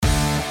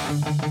You're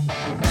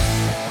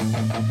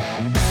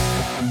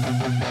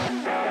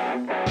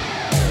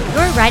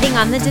riding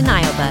on the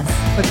Denial Bus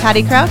with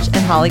Patty Crouch and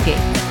Holly Gates.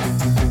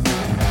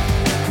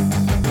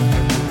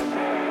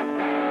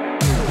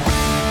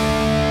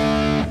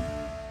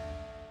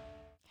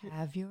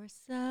 Have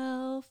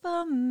yourself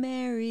a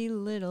merry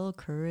little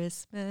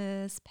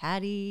Christmas,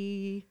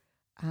 Patty.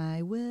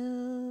 I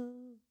will.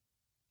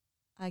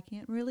 I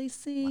can't really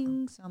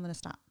sing, so I'm going to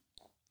stop.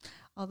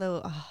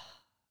 Although,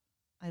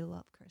 I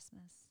love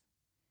Christmas.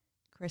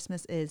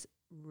 Christmas is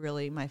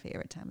really my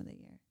favorite time of the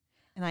year.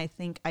 And I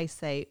think I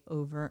say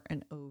over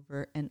and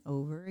over and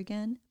over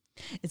again,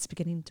 it's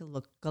beginning to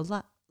look a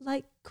lot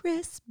like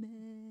Christmas.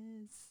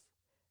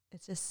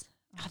 It's just...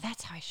 Oh,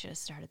 that's how I should have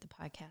started the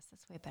podcast.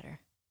 That's way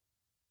better.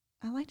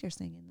 I liked your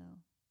singing, though.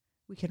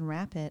 We can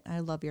rap it.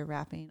 I love your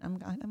rapping. I'm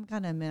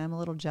going to admit, I'm a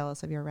little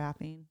jealous of your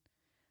rapping.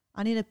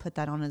 I need to put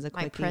that on as a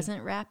quickie. My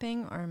present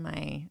rapping or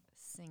my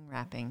sing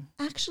rapping?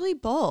 Actually,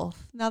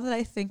 both. Now that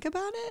I think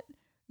about it,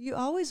 you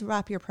always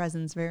rap your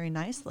presents very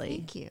nicely.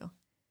 Thank you.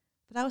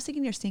 But I was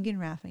thinking you're singing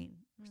rapping.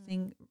 You're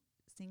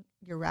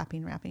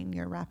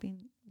rapping.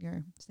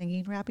 You're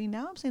singing rapping.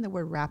 Now I'm saying the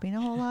word rapping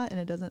a whole lot, and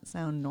it doesn't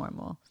sound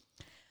normal.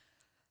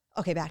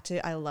 Okay, back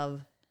to I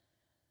love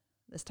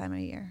this time of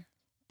year.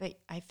 But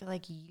I feel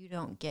like you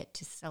don't get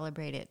to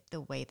celebrate it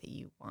the way that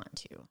you want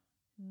to.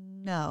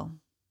 No,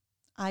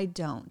 I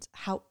don't.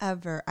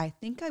 However, I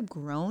think I've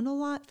grown a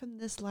lot from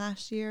this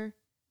last year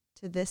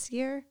to this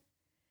year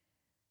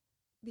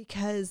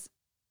because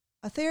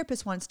a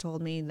therapist once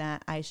told me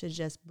that I should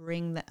just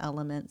bring the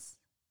elements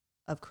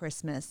of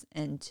Christmas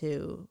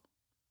into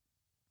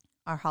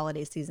our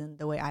holiday season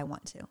the way I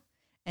want to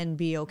and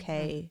be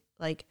okay.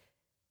 Mm-hmm. Like,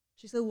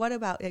 she said, what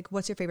about, like,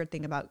 what's your favorite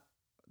thing about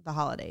the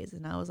holidays?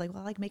 And I was like,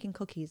 well, I like making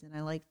cookies and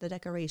I like the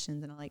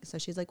decorations and so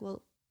she's like,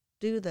 well,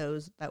 do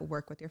those that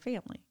work with your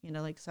family,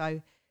 so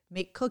I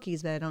make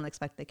cookies, but I don't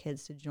expect the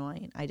kids to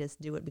join. I just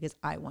do it because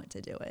I want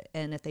to do it.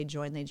 And if they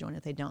join, they join.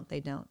 If they don't, they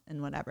don't,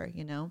 and whatever,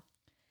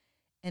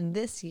 And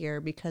this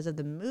year, because of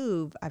the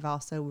move, I've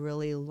also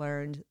really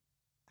learned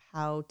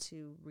how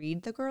to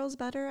read the girls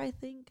better, I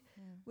think,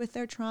 with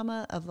their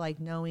trauma of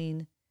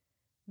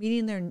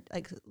meeting their,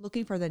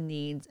 looking for the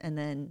needs and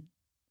then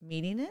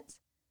meeting it.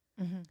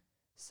 Mm-hmm.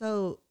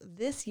 So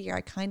this year,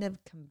 I kind of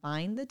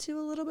combined the two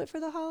a little bit for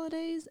the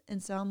holidays.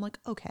 And so I'm like,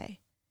 okay,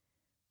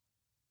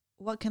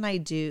 what can I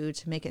do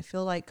to make it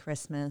feel like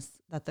Christmas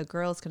that the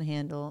girls can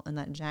handle and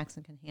that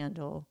Jackson can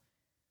handle?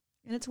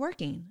 And it's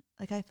working.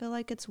 I feel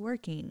like it's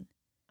working.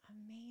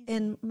 Amazing.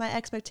 And my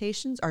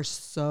expectations are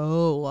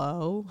so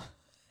low.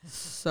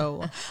 So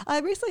low.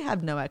 I basically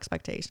have no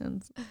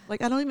expectations. I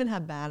don't even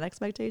have bad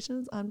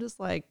expectations. I'm just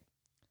like,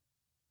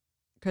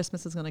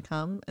 Christmas is going to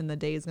come and the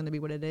day is going to be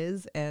what it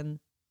is. And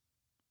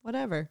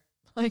whatever,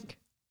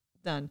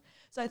 done.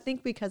 So I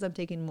think because I'm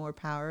taking more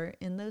power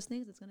in those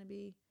things, it's going to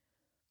be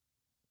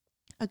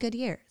a good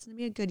year. It's going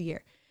to be a good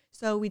year.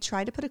 So we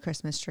tried to put a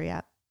Christmas tree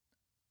up.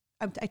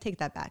 I take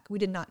that back. We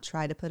did not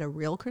try to put a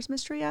real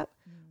Christmas tree up.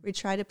 We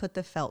tried to put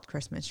the felt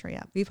Christmas tree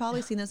up. You've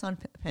probably seen this on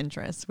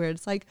Pinterest where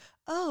it's like,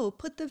 oh,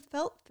 put the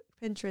felt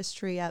Pinterest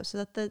tree up so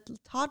that the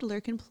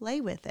toddler can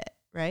play with it,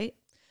 right?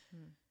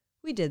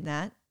 We did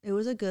that. It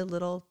was a good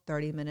little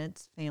 30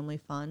 minutes family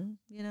fun,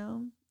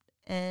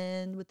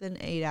 And within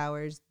 8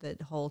 hours, the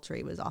whole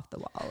tree was off the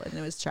wall and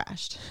it was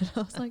trashed. And I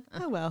was like,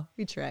 oh, well,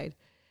 we tried.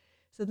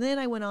 So then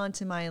I went on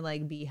to my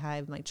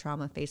Beehive, my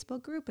trauma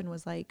Facebook group and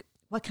was like,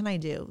 what can I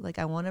do?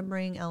 I want to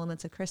bring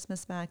elements of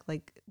Christmas back,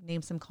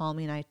 name some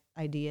calming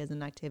ideas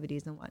and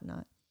activities and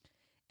whatnot.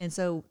 And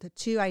so the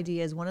two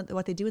ideas,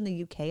 what they do in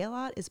the UK a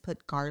lot is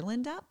put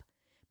garland up,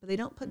 but they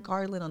don't put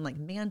garland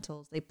on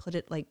mantles. They put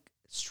it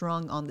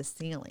strung on the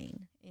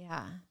ceiling.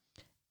 Yeah.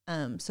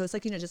 So it's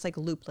just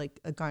loop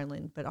a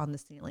garland, but on the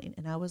ceiling.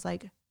 And I was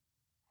like,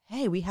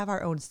 hey, we have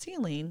our own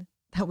ceiling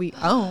that we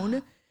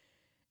own.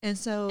 And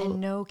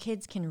no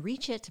kids can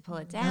reach it to pull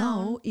it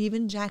down. No,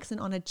 even Jackson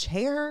on a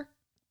chair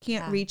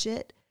can't reach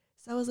it.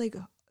 So I was like,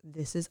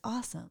 this is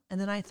awesome.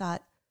 And then I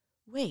thought,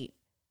 wait,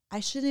 I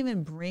shouldn't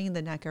even bring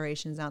the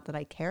decorations out that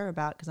I care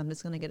about because I'm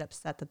just going to get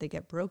upset that they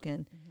get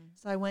broken. Mm-hmm.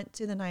 So I went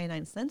to the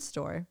 99-cent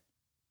store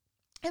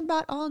and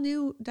bought all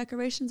new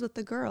decorations with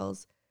the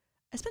girls.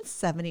 I spent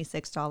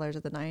 $76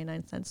 at the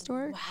 99-cent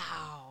store.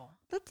 Wow.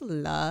 That's a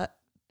lot.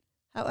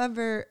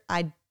 However,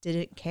 I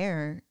didn't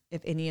care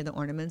if any of the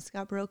ornaments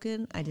got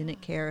broken. I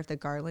didn't care if the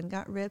garland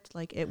got ripped.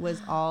 It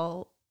was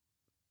all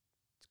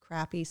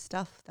crappy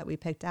stuff that we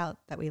picked out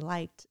that we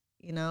liked,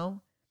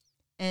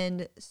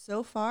 And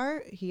so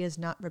far, he has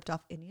not ripped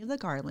off any of the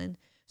garland.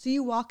 So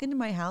you walk into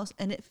my house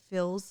and it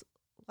feels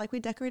like we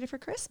decorated for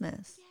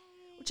Christmas,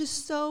 which is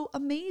so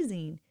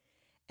amazing.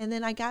 And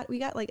then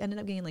ended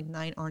up getting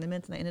 9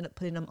 ornaments and I ended up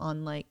putting them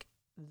on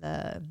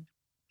the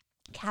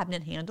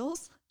cabinet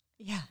handles.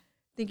 Yeah.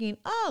 Thinking,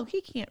 oh, he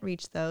can't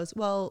reach those.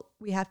 Well,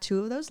 we have 2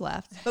 of those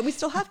left, but we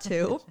still have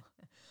 2.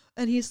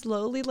 And he's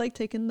slowly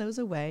taking those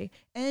away.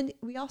 And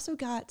we also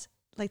got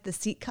the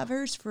seat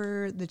covers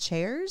for the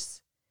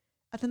chairs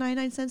at the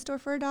 99-cent store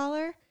for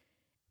 $1.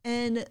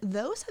 And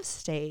those have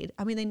stayed.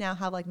 I mean, they now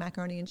have like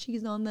macaroni and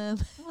cheese on them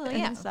Well, and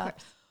yeah,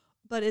 stuff.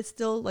 But it's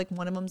still like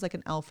one of them's like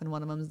an elf and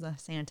one of them's a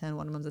Santa and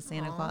one of them's a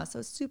Santa Aw. Claus. So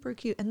it's super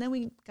cute. And then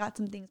we got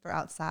some things for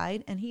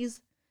outside, and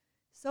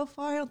so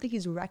far, I don't think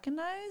he's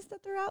recognized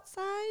that they're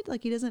outside.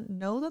 Like he doesn't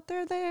know that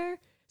they're there.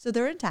 So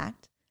they're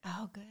intact.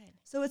 Oh, good.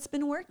 So it's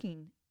been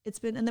working.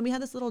 And then we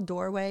have this little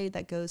doorway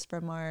that goes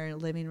from our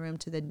living room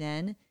to the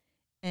den,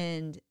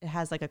 and it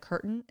has like a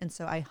curtain. And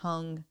so I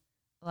hung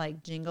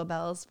like jingle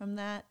bells from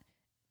that.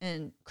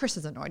 And Chris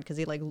is annoyed because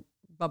he like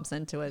bumps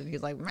into it and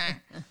he's like, meh.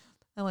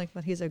 I'm like,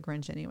 but he's a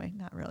Grinch anyway.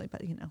 Not really,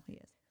 but he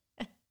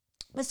is.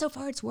 But so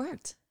far it's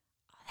worked.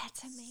 Oh,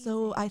 that's amazing.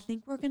 So I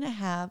think we're going to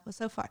have,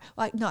 so far,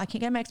 no, I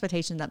can't get my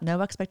expectations up.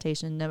 No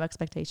expectation, no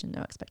expectation,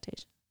 no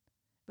expectation.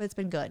 But it's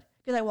been good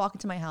because I walk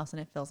into my house and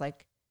it feels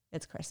like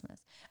it's Christmas.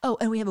 Oh,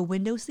 and we have a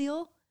window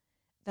seal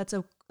that's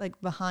like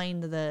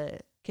behind the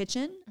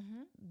kitchen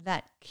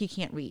that he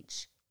can't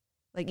reach.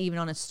 Like even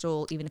on a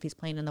stool, even if he's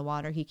playing in the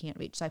water, he can't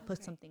reach. So I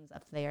put some things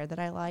up there that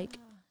I like.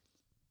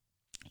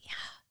 Yeah.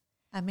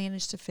 I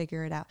managed to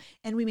figure it out.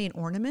 And we made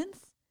ornaments.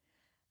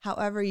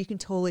 However, you can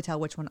totally tell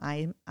which one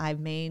I've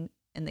made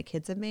and the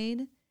kids have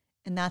made.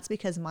 And that's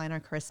because mine are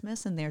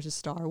Christmas and theirs is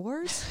Star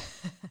Wars.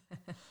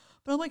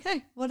 But I'm like,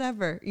 hey,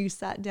 whatever. You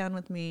sat down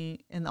with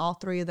me and all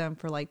three of them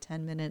for like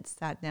 10 minutes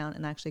sat down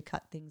and actually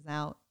cut things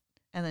out.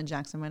 And then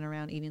Jackson went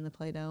around eating the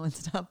Play-Doh and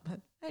stuff. But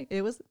hey,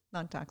 it was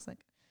not toxic.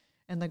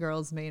 And the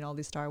girls made all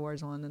these Star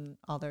Wars one and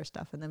all their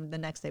stuff. And then the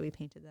next day we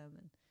painted them.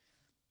 And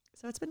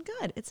so it's been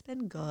good. It's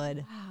been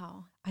good.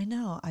 Wow. I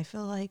know. I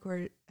feel like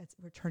we're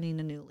turning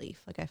a new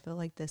leaf. Like I feel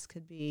like this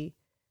could be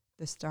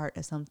the start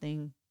of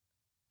something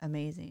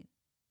amazing.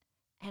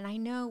 And I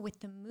know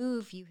with the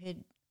move, you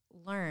had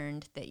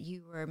learned that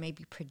you were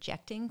maybe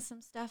projecting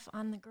some stuff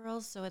on the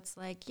girls. So it's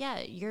like,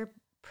 yeah, you're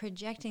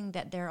projecting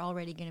that they're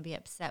already going to be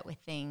upset with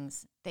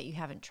things that you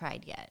haven't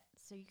tried yet.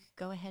 So you could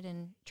go ahead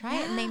and try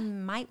it and they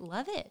might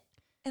love it.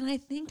 And I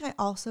think I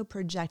also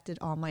projected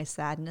all my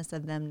sadness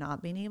of them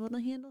not being able to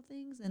handle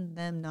things and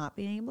them not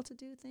being able to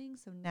do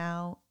things. So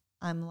now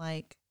I'm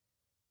like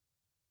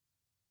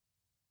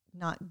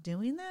not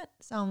doing that.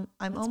 So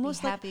I'm Let's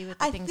almost be happy with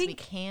the things we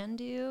can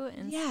do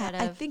instead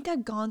of. I think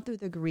I've gone through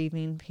the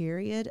grieving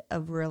period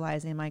of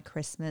realizing my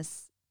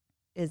Christmas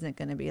isn't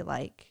going to be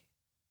like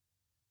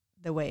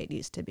the way it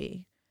used to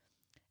be.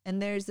 And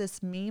there's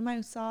this meme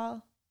I saw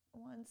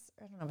once.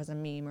 I don't know if it was a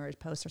meme or a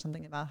post or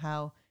something about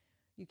how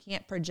you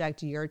can't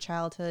project your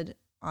childhood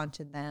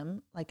onto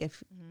them. Like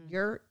if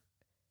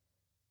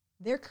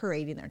they're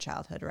creating their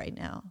childhood right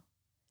now.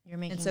 You're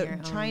making and so your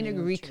own trying to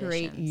new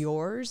recreate traditions.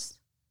 yours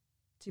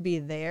to be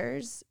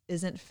theirs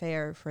isn't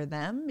fair for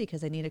them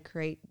because they need to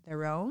create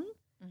their own.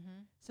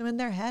 So in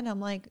their head, I'm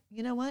like,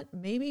 you know what?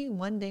 Maybe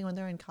one day when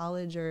they're in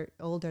college or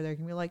older, they're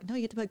going to be like, no,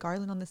 you have to put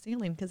garland on the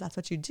ceiling because that's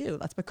what you do.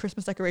 That's what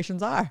Christmas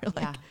decorations are.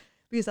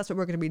 Because that's what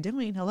we're going to be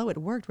doing. Hello, it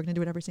worked. We're going to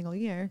do it every single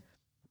year.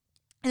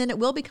 And then it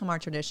will become our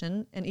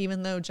tradition. And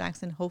even though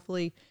Jackson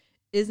hopefully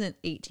isn't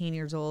 18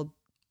 years old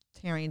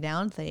tearing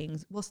down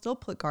things, we'll still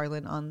put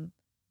garland on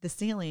the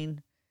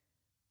ceiling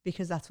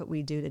because that's what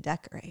we do to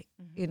decorate,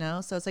 you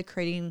know? So it's like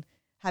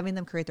having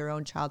them create their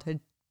own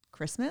childhood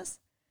Christmas.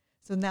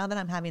 So now that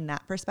I'm having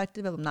that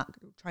perspective of I'm not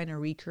trying to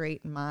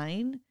recreate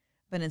mine,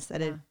 but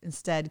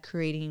instead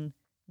creating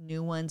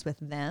new ones with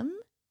them,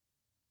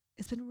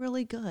 it's been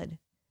really good.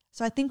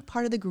 So I think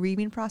part of the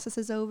grieving process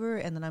is over,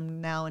 and then I'm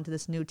now into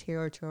this new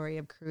territory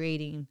of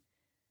creating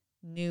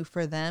new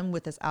for them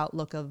with this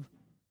outlook of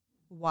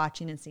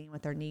watching and seeing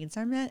what their needs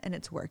are met, and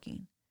it's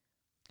working.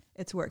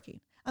 It's working.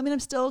 I mean, I'm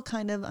still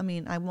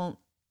I won't,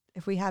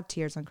 if we have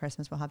tears on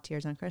Christmas, we'll have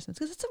tears on Christmas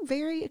because it's a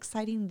very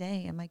exciting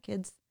day, and my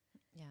kids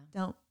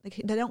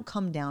they don't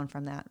come down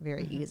from that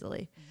very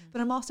easily.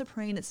 But I'm also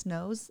praying it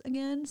snows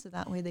again, so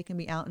that way they can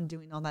be out and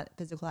doing all that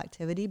physical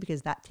activity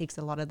because that takes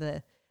a lot of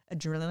the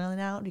adrenaline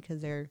out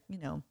because they're,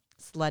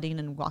 sledding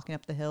and walking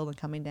up the hill and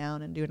coming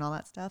down and doing all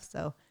that stuff.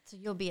 So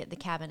you'll be at the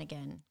cabin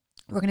again.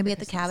 We're going to be at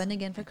the cabin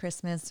again for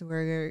Christmas.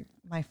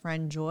 My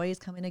friend Joy is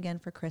coming again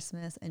for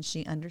Christmas, and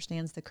she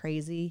understands the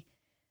crazy.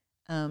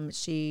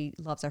 She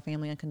loves our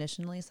family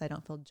unconditionally, so I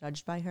don't feel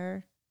judged by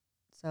her.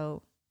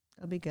 So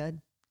it'll be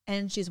good.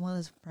 And she's one of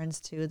those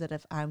friends too that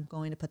if I'm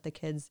going to put the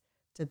kids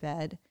to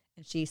bed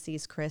and she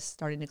sees Chris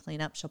starting to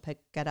clean up, she'll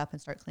get up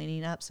and start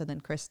cleaning up. So then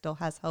Chris still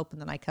has hope,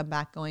 and then I come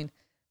back going,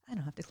 I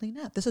don't have to clean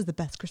up. This is the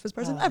best Christmas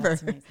present ever.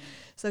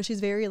 So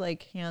she's very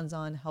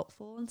hands-on,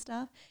 helpful and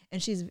stuff.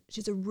 And she's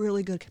a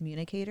really good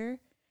communicator.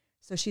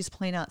 So she's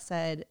plain out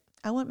said,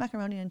 I want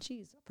macaroni and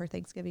cheese for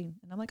Thanksgiving.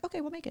 And I'm like, okay,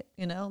 we'll make it.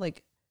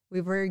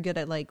 We're very good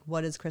at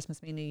what does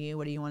Christmas mean to you?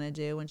 What do you want to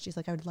do? And she's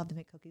like, I would love to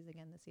make cookies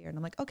again this year. And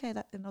I'm like, okay, and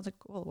I was like,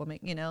 cool, we'll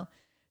make,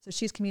 So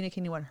she's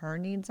communicating what her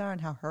needs are and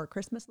how her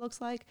Christmas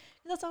looks like.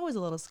 And that's always a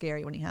little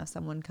scary when you have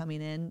someone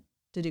coming in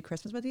to do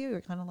Christmas with you.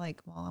 You're kind of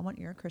like, well, I want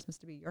your Christmas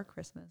to be your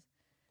Christmas,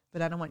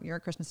 but I don't want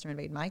your Christmas to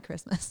invade my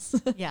Christmas.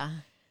 Yeah.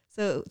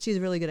 So she's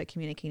really good at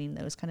communicating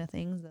those kind of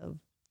things of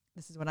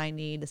this is what I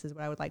need. This is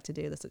what I would like to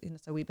do.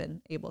 So we've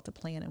been able to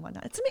plan and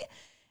whatnot.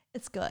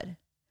 It's good.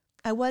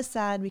 I was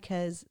sad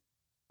because,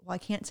 well, I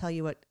can't tell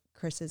you what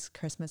Chris's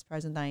Christmas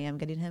present that I am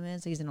getting him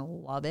is. He's going to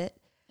love it.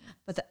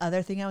 But the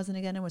other thing I was going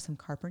to get him was some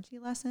carpentry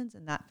lessons,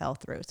 and that fell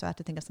through. So I have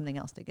to think of something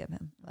else to give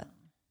him. But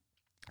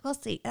we'll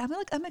see.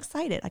 I'm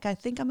excited. Like, I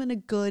think I'm in a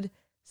good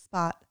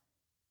spot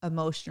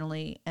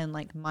emotionally and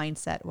like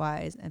mindset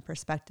wise and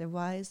perspective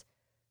wise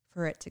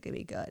for it to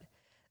be good.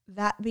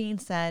 That being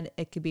said,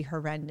 it could be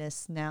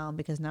horrendous now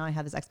because now I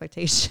have this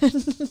expectation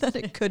that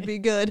it could be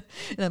good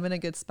and I'm in a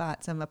good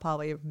spot. So I'm going to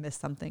probably miss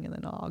something and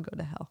then I'll go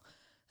to hell.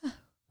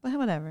 But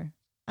whatever.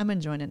 I'm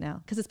enjoying it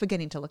now because it's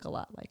beginning to look a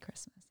lot like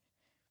Christmas.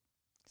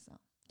 So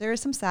there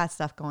is some sad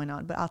stuff going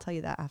on, but I'll tell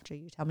you that after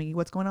you tell me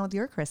what's going on with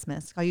your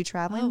Christmas. Are you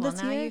traveling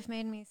this year? Now you've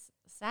made me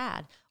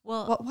sad.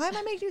 Well, why am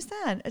I making you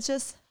sad? It's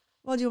just,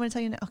 well, do you want me to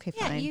tell you now? Okay,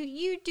 yeah, fine.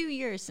 you do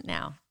yours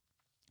now.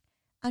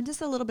 I'm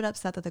just a little bit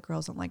upset that the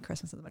girls don't like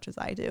Christmas as much as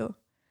I do.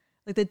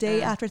 Like the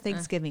day after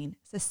Thanksgiving,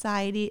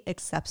 society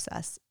accepts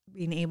us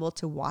being able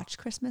to watch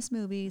Christmas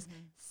movies,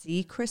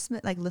 see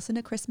Christmas, like listen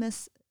to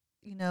Christmas,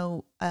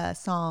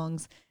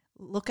 songs,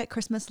 look at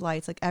Christmas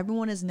lights. Like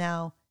everyone is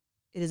now,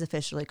 it is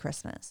officially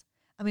Christmas.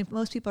 I mean,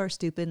 most people are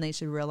stupid and they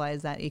should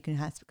realize that you can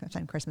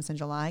spend Christmas in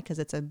July because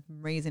it's an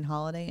amazing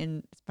holiday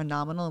and it's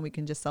phenomenal and we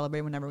can just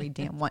celebrate whenever we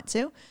damn want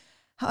to.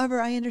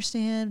 However, I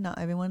understand not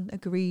everyone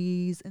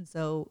agrees. And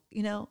so,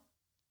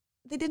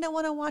 they didn't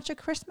want to watch a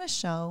Christmas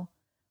show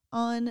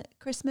on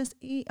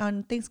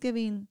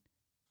Thanksgiving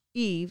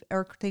Eve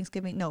or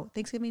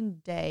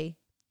Thanksgiving Day.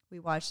 We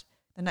watched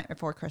the night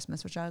before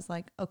Christmas, which I was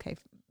like, okay,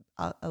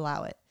 I'll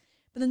allow it.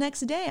 But the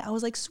next day I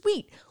was like,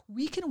 sweet,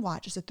 we can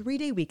watch. It's a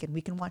 3-day weekend.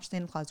 We can watch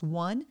Santa Claus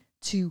 1,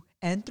 2,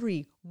 and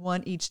 3,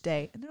 one each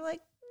day. And they're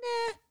like,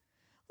 nah,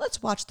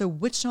 let's watch The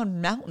Witch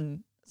on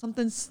Mountain.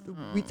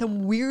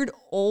 Some weird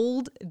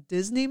old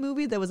Disney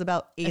movie that was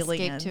about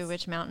aliens. Escape to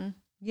Witch Mountain.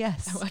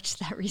 Yes. I watched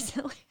that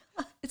recently.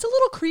 It's a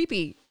little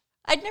creepy.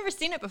 I'd never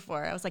seen it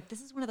before. I was like,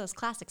 this is one of those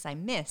classics I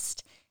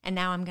missed. And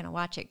now I'm going to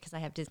watch it because I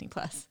have Disney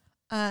Plus.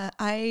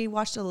 I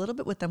watched a little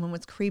bit with them and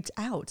was creeped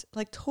out.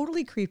 Like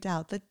totally creeped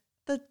out.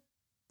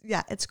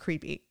 Yeah, it's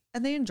creepy.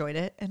 And they enjoyed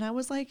it. And I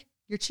was like,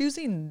 you're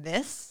choosing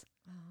this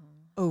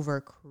over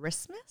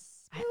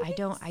Christmas? I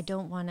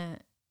don't want to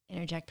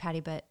interject, Patty,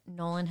 but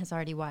Nolan has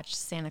already watched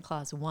Santa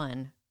Claus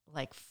 1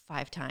 like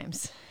 5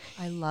 times.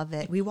 I love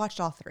it. We watched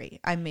all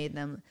 3. I made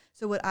them.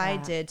 So what I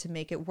did to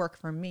make it work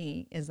for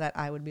me is that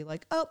I would be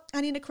like, oh,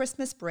 I need a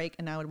Christmas break.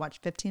 And I would watch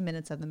 15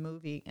 minutes of the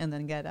movie and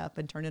then get up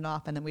and turn it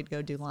off. And then we'd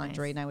go do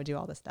laundry and I would do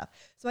all this stuff.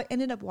 So I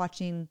ended up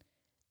watching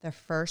the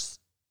first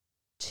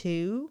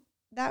 2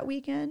 that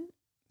weekend.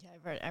 Yeah,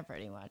 I've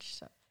already watched.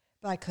 So.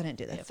 But I couldn't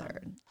do the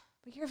third.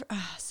 But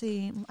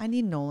I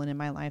need Nolan in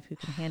my life who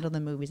can handle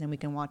the movies and we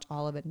can watch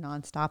all of it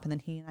nonstop. And then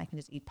he and I can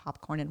just eat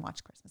popcorn and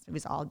watch Christmas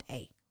movies all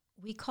day.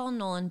 We call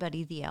Nolan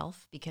Buddy the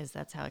Elf because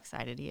that's how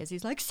excited he is.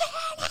 He's like,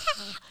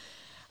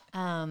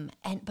 Santa!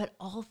 But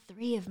all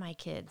 3 of my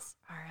kids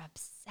are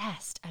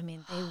obsessed. I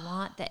mean, they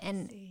want that.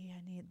 And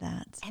I need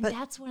that. And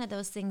that's one of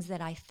those things that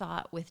I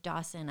thought with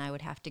Dawson I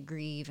would have to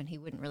grieve and he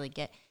wouldn't really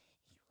get.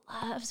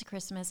 He loves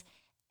Christmas.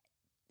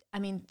 I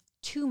mean,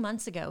 2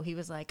 months ago, he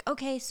was like,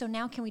 okay, so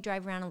now can we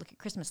drive around and look at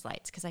Christmas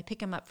lights? Because I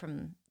pick him up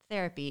from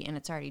therapy and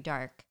it's already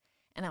dark.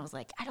 And I was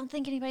like, I don't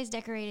think anybody's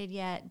decorated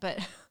yet, but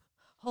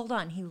hold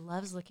on. He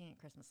loves looking at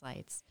Christmas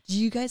lights. Do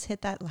you guys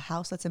hit that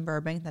house that's in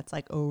Burbank that's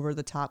like over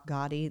the top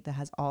gaudy that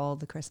has all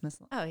the Christmas?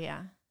 Oh,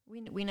 yeah.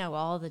 We know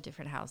all the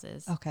different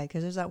houses. Okay,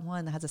 because there's that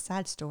one that has a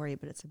sad story,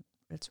 but it's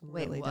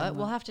really Wait, what?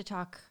 We'll have to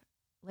talk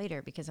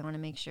later because I want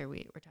to make sure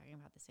we're talking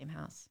about the same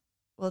house.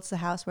 Well, it's the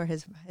house where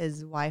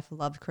his wife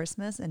loved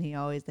Christmas, and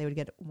they would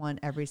get one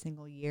every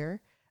single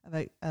year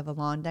of a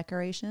lawn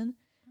decoration,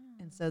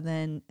 and so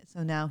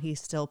now he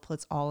still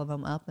puts all of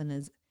them up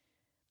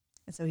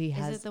so he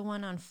has. Is it the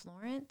one on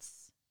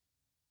Florence?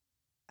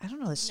 I don't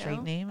know the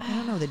straight name. I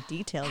don't know the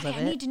details of it.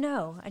 I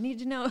need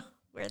to know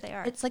where they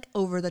are. It's like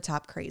over the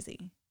top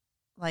crazy,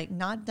 like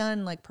not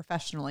done like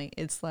professionally.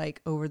 It's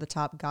like over the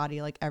top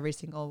gaudy, like every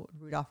single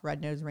Rudolph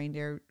Red-Nosed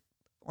Reindeer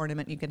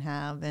ornament you can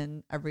have,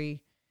 and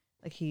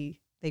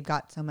they've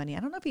got so many. I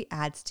don't know if he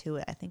adds to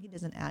it. I think he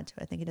doesn't add to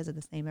it. I think he does it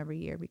the same every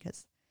year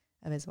because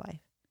of his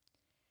wife.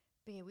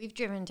 But yeah, we've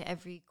driven to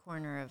every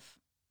corner of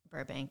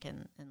Burbank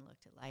and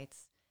looked at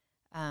lights.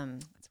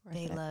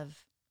 They love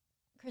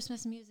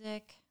Christmas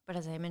music, but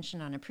as I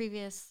mentioned on a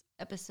previous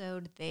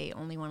episode, they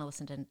only want to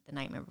listen to the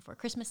Nightmare Before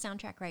Christmas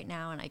soundtrack right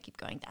now, and I keep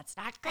going, that's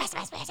not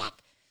Christmas music.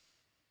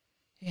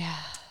 Yeah.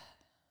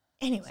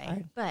 Anyway,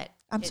 sorry. But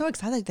I'm so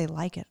excited they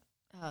like it.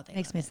 Oh, they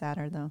makes me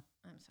sadder though.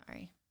 I'm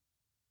sorry.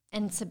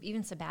 And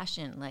even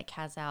Sebastian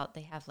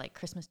they have like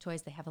Christmas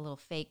toys. They have a little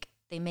fake.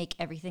 They make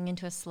everything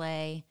into a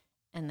sleigh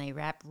and they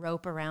wrap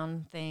rope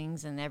around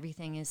things and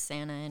everything is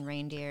Santa and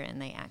reindeer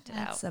and they act it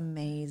out. That's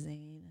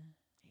amazing.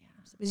 Yeah.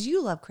 Because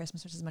you love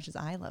Christmas just as much as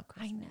I love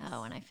Christmas. I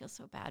know, and I feel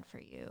so bad for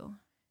you.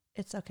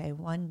 It's okay.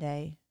 One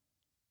day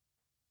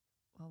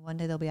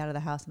they'll be out of the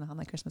house and I'll have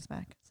my Christmas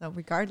back. So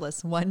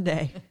regardless, one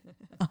day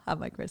I'll have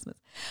my Christmas.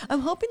 I'm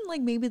hoping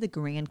like maybe the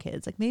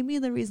grandkids, like maybe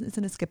the reason it's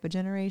going to skip a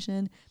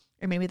generation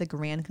Or maybe the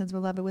grandkids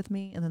will love it with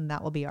me, and then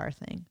that will be our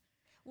thing.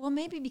 Well,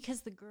 maybe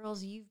because the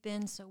girls, you've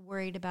been so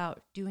worried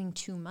about doing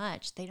too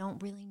much, they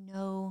don't really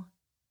know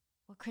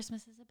what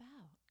Christmas is about.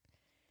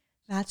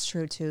 That's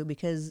true too,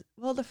 because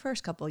the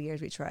first couple of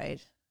years we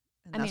tried.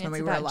 And that's when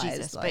it's we about realized,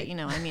 Jesus, like,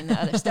 but the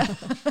other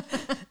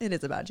stuff. it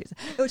is about Jesus.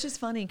 Which is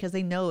funny because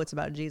they know it's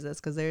about Jesus,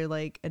 because they're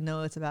like, and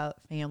know it's about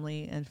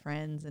family and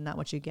friends and not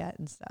what you get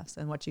and stuff,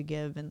 and what you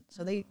give. And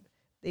so they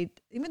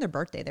even their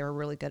birthday, they were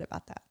really good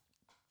about that.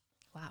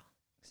 Wow.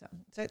 So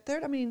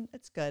they're,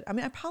 it's good.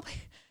 I probably,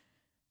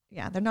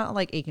 yeah, they're not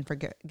like aching for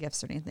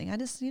gifts or anything. I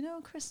just,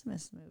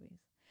 Christmas movies.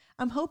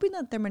 I'm hoping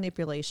that their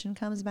manipulation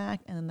comes back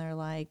and then they're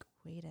like,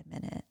 wait a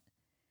minute.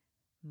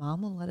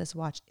 Mom will let us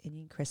watch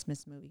any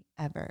Christmas movie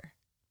ever.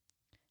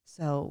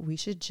 So we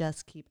should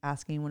just keep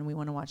asking when we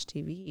want to watch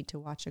TV to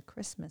watch a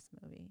Christmas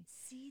movie.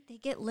 See, they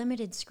get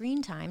limited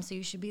screen time. So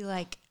you should be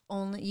like,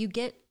 you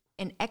get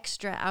an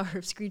extra hour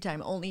of screen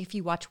time only if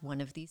you watch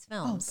one of these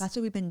films. Oh, that's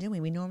what we've been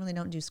doing. We normally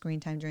don't do screen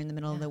time during the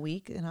middle of the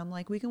week. And I'm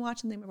like, we can watch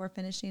something, but we're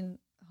finishing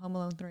Home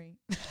Alone 3.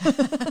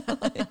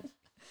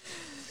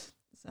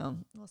 So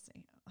we'll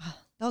see.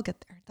 They'll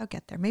get there. They'll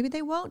get there. Maybe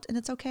they won't, and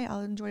it's okay.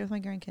 I'll enjoy it with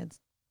my grandkids.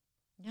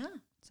 Yeah.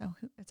 So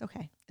it's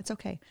okay. It's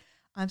okay.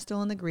 I'm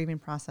still in the grieving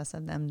process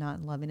of them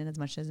not loving it as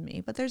much as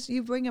me. But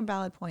you bring a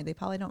valid point. They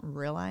probably don't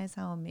realize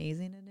how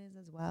amazing it is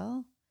as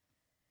well.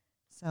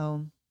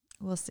 So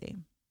we'll see.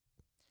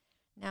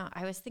 Now,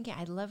 I was thinking,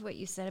 I love what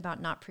you said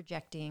about not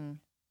projecting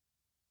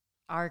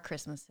our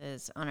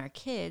Christmases on our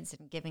kids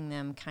and giving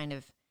them kind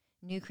of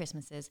new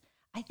Christmases.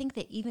 I think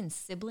that even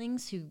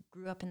siblings who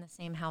grew up in the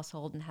same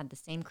household and had the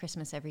same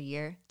Christmas every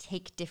year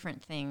take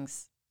different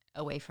things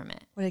away from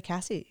it. What did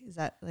Cassie, is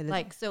that?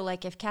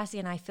 Like if Cassie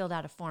and I filled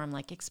out a form,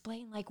 like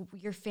explain like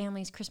your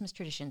family's Christmas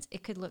traditions,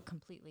 it could look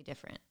completely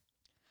different.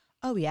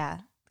 Oh yeah,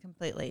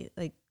 completely.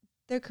 Like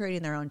they're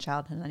creating their own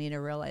childhood, and I need to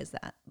realize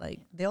that.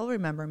 Like they'll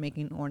remember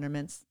making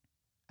ornaments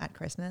at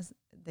Christmas.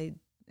 They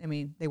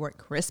weren't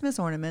Christmas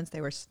ornaments,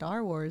 they were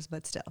Star Wars,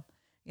 but still,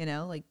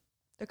 like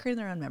they're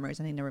creating their own memories.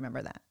 I need to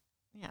remember that.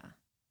 Yeah.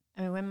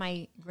 When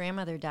my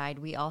grandmother died,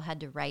 we all had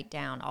to write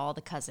down, all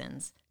the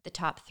cousins, the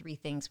top 3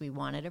 things we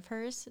wanted of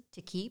hers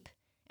to keep.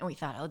 And we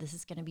thought, this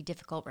is going to be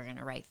difficult. We're going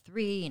to write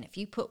 3. And if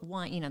you put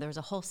 1, there was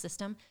a whole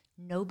system.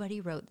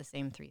 Nobody wrote the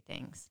same 3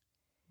 things.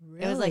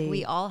 Really? It was like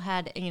we all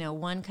had,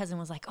 one cousin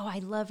was like, I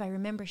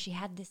remember she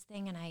had this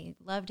thing and I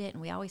loved it.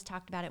 And we always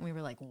talked about it. And we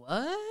were like,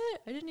 what?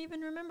 I didn't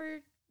even remember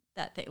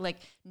that thing.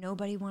 Like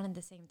nobody wanted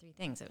the same 3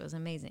 things. It was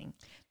amazing.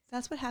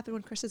 That's what happened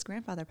when Chris's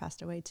grandfather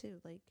passed away too.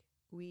 Like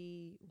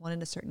we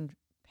wanted a certain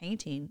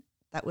painting.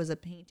 That was a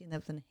painting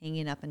that's been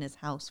hanging up in his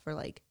house for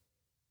like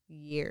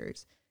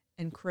years.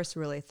 And Chris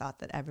really thought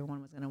that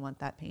everyone was going to want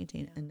that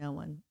painting, and no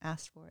one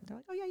asked for it. They're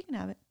like, oh yeah, you can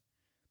have it.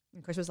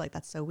 And Chris was like,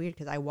 that's so weird,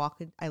 because I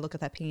look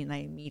at that painting and I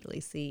immediately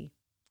see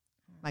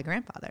my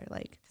grandfather.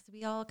 Like, because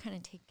we all kind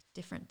of take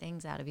different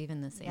things out of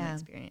even the same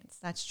experience.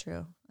 That's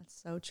true. That's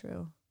so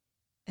true.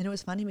 And it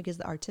was funny because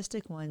the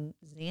artistic one,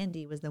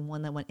 Zandy, was the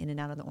one that went in and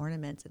out of the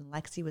ornaments, and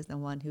Lexi was the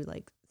one who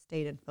like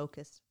stayed and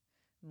focused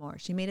more.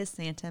 She made a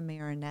Santa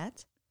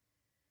marionette.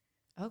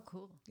 Oh,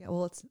 cool. Yeah,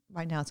 well,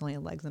 right now it's only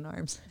legs and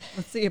arms.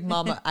 Let's see if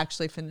Mama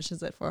actually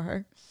finishes it for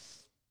her.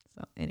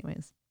 So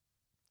anyways.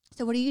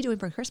 So what are you doing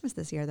for Christmas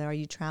this year, though? Are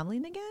you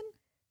traveling again?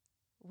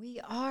 We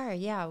are,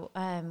 yeah.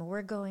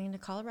 We're going to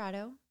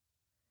Colorado.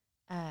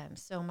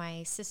 So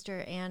my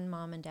sister and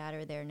Mom and Dad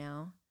are there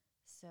now.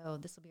 So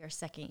this will be our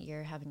 2nd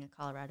year having a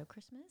Colorado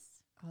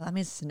Christmas. Oh, that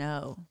means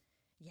snow.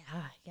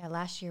 Yeah.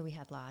 Last year we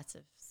had lots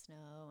of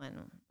snow and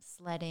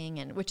sledding,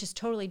 which is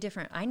totally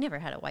different. I never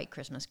had a white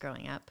Christmas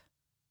growing up.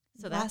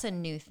 So that's a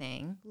new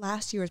thing.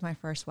 Last year was my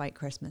first white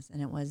Christmas,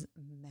 and it was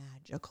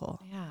magical.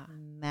 Yeah.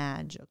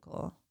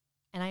 Magical.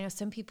 And I know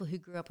some people who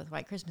grew up with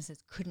white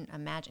Christmases couldn't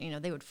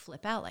imagine, they would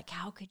flip out, like,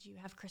 how could you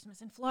have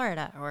Christmas in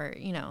Florida or,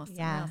 something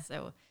else.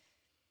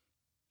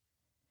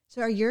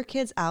 So are your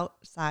kids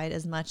outside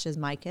as much as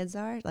my kids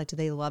are? Like, do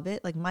they love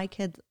it? Like, my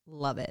kids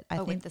love it. I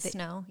think with the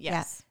snow?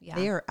 Yes. Yeah.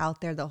 They are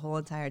out there the whole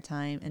entire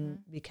time. And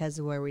because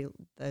of where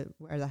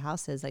the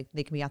house is, like,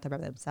 they can be out there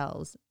by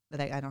themselves. But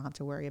I don't have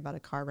to worry about a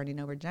car running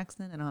over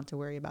Jackson. I don't have to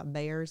worry about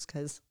bears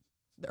because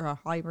they're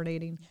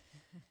hibernating.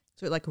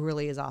 So it, like,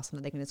 really is awesome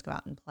that they can just go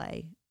out and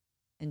play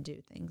and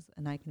do things,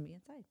 and I can be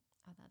inside.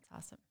 Oh, that's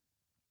awesome.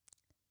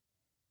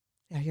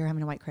 Yeah, you're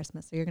having a white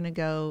Christmas. So you're going to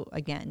go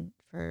again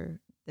for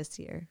this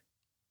year.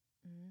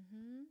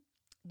 Mm-hmm.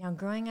 Now,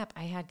 growing up,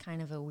 I had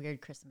kind of a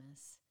weird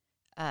Christmas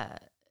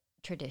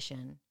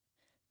tradition.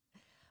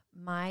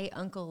 My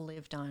uncle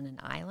lived on an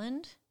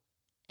island,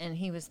 and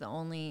he was the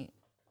only,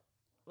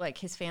 like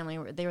his family,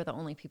 they were the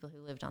only people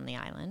who lived on the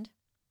island.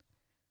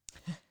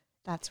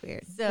 That's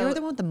weird. So, they were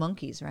the one with the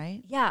monkeys,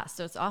 right? Yeah.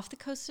 So it's off the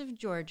coast of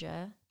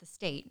Georgia, the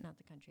state, not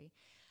the country.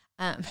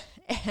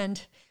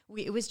 And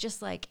it was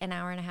just like an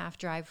hour and a half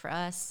drive for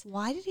us.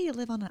 Why did he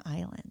live on an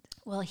island?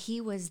 Well,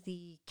 he was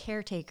the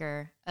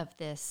caretaker of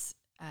this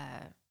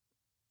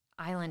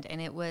island, and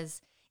it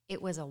was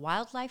a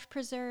wildlife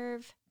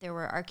preserve. There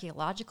were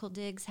archaeological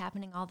digs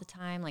happening all the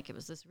time. Like, it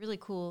was this really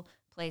cool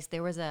place.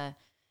 There was an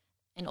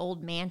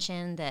old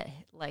mansion that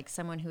like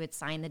someone who had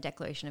signed the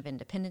Declaration of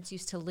Independence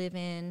used to live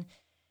in.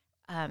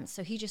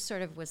 So he just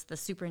sort of was the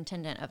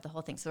superintendent of the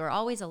whole thing. So there were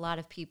always a lot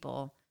of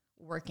people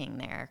working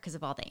there because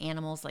of all the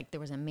animals. Like there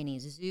was a mini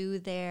zoo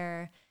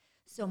there.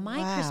 So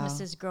my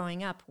Christmases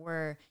growing up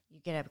were you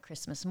get up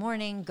Christmas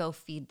morning, go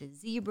feed the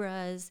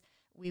zebras.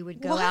 We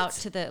would go out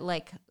to the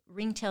like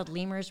ring-tailed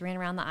lemurs ran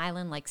around the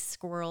island like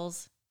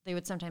squirrels. They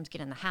would sometimes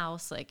get in the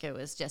house. Like it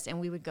was just, and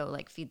we would go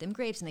like feed them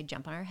grapes and they'd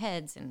jump on our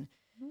heads. And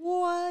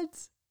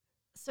what?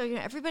 So, you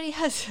know, everybody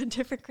has a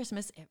different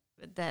Christmas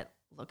that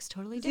looks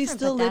totally Does different. he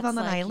still live that's on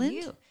the like island?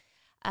 You.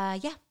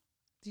 Yeah.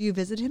 Do you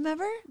visit him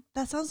ever?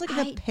 That sounds like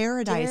a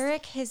paradise.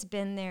 Derek has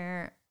been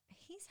there.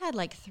 He's had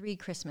like 3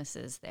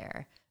 Christmases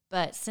there.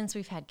 But since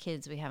we've had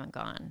kids, we haven't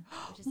gone.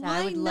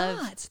 Why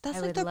not?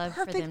 That's like the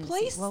perfect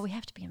place. Well, we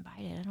have to be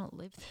invited. I don't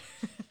live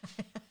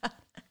there.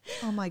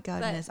 Oh my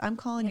goodness. I'm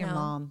calling your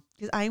mom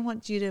because I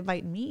want you to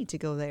invite me to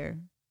go there.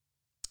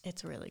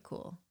 It's really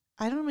cool.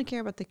 I don't really care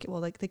about the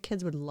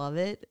kids would love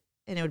it.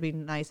 And it would be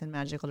nice and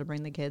magical to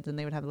bring the kids and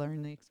they would have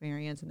learned the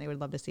experience and they would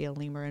love to see a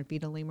lemur and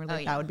feed a lemur.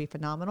 Like that would be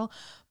phenomenal.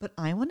 But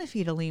I want to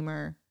feed a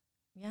lemur.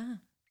 Yeah.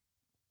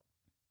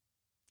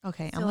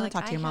 Okay. So I'm going to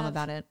talk to your mom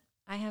about it.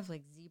 I have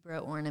like zebra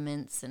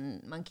ornaments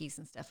and monkeys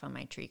and stuff on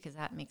my tree because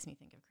that makes me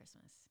think of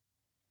Christmas.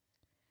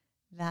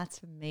 That's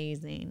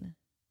amazing.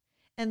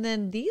 And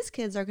then these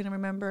kids are going to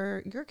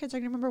remember, your kids are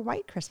going to remember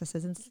white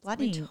Christmases and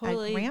sledding at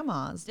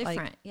grandma's. Different.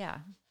 Like, yeah.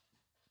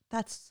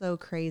 That's so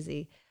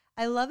crazy.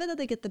 I love it that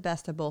they get the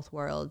best of both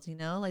worlds, you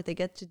know, like they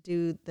get to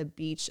do the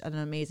beach, an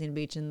amazing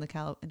beach in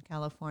in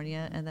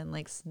California, and then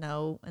like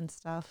snow and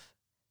stuff,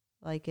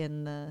 like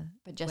in the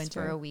but just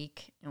winter. For a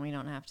week, and we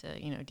don't have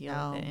to,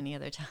 deal with it any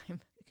other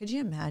time. Could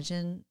you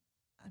imagine?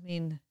 I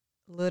mean,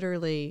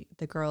 literally,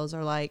 the girls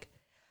are like,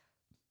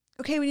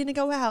 "Okay, we need to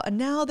go out," and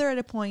now they're at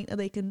a point that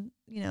they can,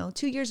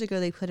 2 years ago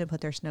they couldn't put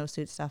their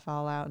snowsuit stuff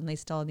all out, and they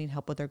still need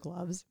help with their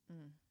gloves.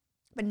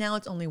 But now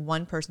it's only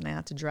one person I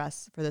have to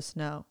dress for the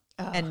snow.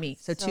 And me.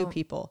 So 2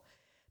 people.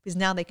 Because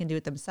now they can do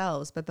it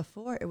themselves. But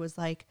before it was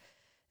like,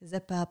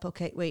 zip up.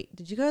 Okay, wait,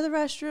 did you go to the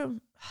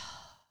restroom?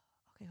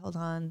 Okay, hold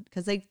on.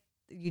 Because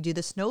you do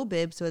the snow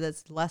bib so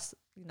that's less,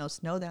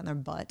 snow down their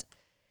butt.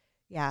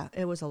 Yeah,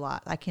 it was a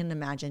lot. I can't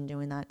imagine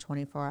doing that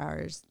 24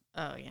 hours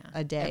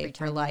a day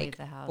for like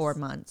 4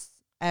 months.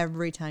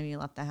 Every time you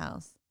left the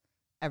house.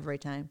 Every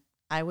time.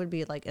 I would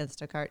be like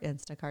Instacart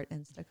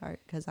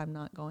because I'm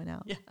not going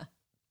out. Yeah.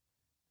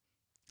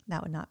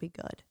 That would not be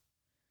good.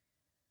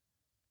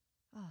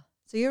 Oh,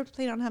 so you're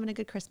planning on having a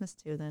good Christmas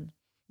too then?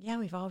 Yeah,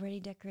 we've already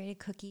decorated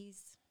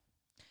cookies.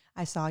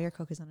 I saw your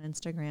cookies on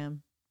Instagram.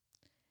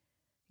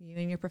 You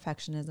and your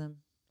perfectionism.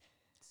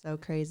 So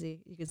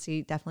crazy. You can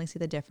definitely see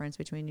the difference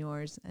between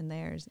yours and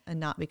theirs,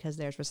 and not because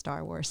theirs was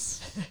Star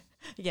Wars.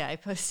 Yeah, I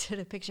posted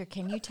a picture.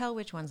 Can you tell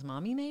which ones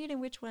mommy made and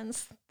which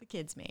ones the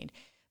kids made?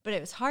 But it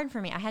was hard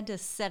for me. I had to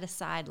set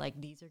aside like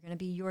these are going to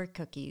be your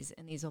cookies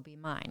and these will be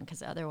mine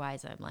because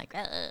otherwise I'm like,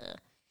 ugh.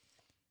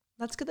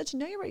 That's good that you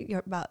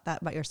know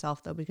about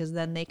yourself, though, because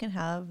then they can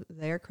have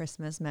their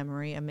Christmas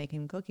memory of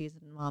making cookies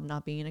and mom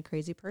not being a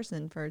crazy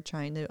person for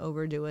trying to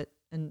overdo it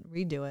and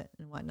redo it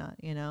and whatnot,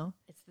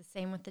 It's the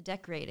same with the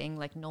decorating.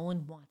 Like,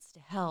 Nolan wants to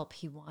help.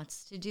 He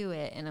wants to do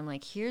it. And I'm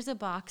like, here's a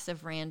box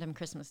of random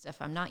Christmas stuff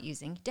I'm not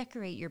using.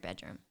 Decorate your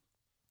bedroom.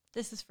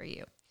 This is for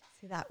you.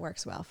 See, that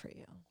works well for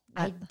you.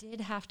 I did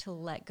have to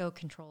let go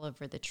control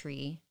over the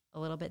tree a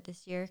little bit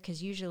this year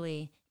because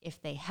usually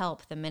if they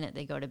help the minute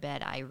they go to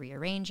bed, I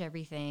rearrange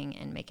everything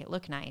and make it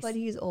look nice. But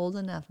he's old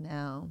enough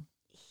now.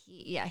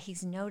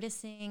 He's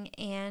noticing,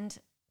 and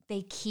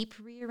they keep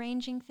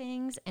rearranging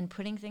things and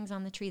putting things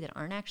on the tree that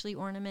aren't actually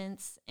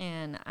ornaments.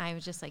 And I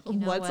was just like,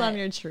 what's on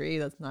your tree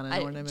that's not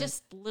an ornament?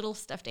 Just little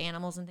stuffed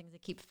animals and things I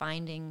keep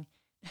finding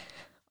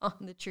on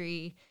the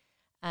tree.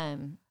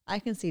 I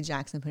can see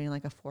Jackson putting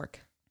like a fork.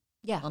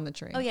 Yeah. On the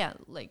tree. Oh, yeah.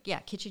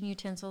 Kitchen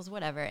utensils,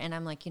 whatever. And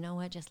I'm like, you know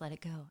what? Just let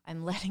it go.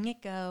 I'm letting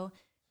it go.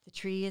 The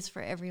tree is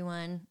for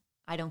everyone.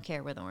 I don't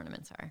care where the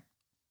ornaments are.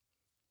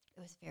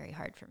 It was very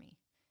hard for me.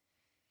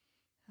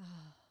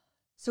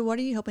 So what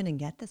are you hoping to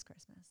get this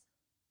Christmas?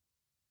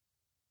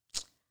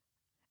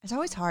 It's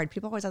always hard.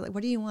 People always ask, like,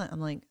 what do you want?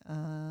 I'm like,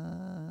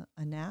 a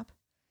nap?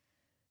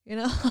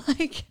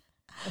 Like,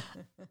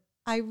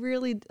 I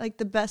really, like,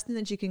 the best thing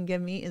that you can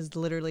give me is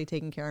literally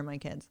taking care of my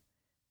kids.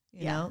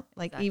 You know,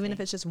 like exactly. Even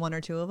if it's just 1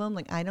 or 2 of them,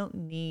 like I don't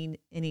need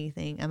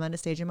anything. I'm at a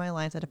stage in my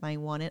life that if I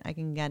want it, I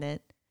can get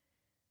it.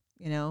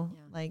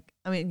 Like,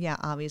 I mean, yeah,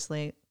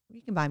 obviously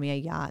you can buy me a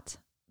yacht.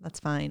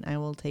 That's fine. I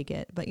will take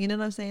it. But you know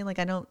what I'm saying? Like,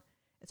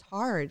 it's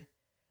hard.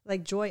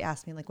 Like Joy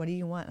asked me, like, what do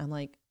you want? I'm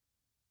like,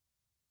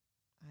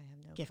 I have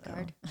no gift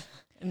card.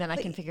 And then I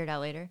can figure it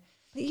out later.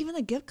 But even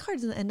the gift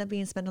cards end up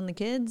being spent on the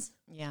kids.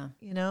 Yeah.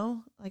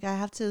 Like I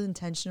have to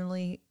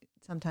intentionally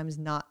sometimes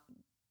not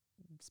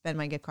spend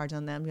my gift cards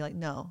on them. Be like,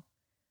 no,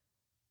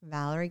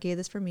 Valerie gave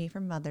this for me for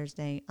Mother's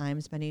Day.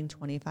 I'm spending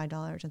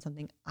 $25 on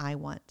something I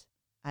want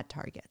at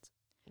Target.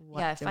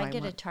 If I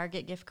get a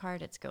Target gift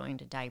card, it's going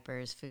to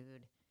diapers,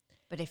 food.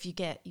 But if you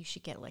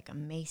should get like a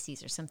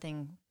Macy's or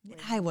something.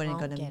 I wouldn't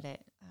go to get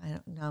it. I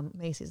don't know.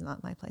 Macy's is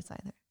not my place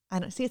either. I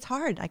don't see. It's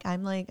hard. Like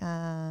I'm like.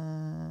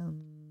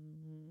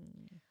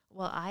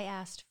 Well, I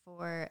asked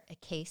for a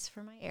case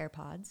for my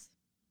AirPods.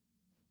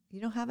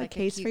 You don't have Like a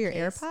case for your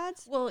case.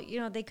 AirPods? Well,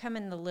 they come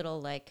in the little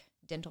like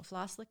dental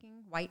floss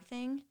looking white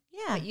thing.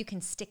 Yeah. But you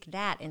can stick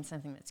that in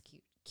something that's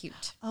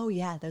cute. Oh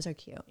yeah, those are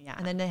cute. Yeah.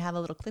 And then they have a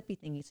little clippy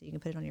thingy so you can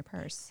put it on your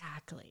purse.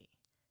 Exactly.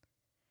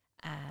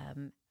 What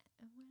else?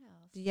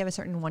 Do you have a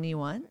certain one you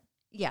want?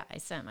 Yeah, I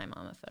sent my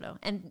mom a photo.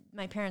 And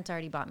my parents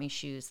already bought me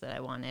shoes that I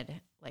wanted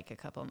like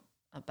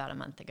about a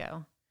month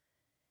ago.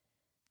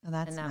 Oh,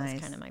 that's and that nice.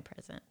 was kind of my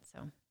present.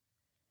 So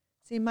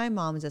See, my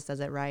mom just does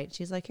it right.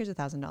 She's like, here's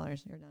 $1,000.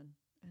 You're done.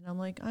 And I'm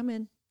like, I'm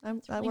in.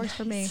 That really works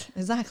for me. nice.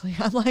 Exactly.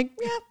 I'm like,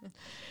 yeah.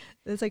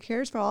 It's like,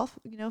 here's for all,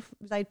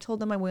 I told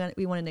them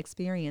we wanted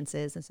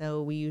experiences. And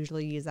so we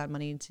usually use that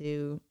money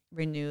to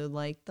renew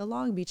like the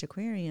Long Beach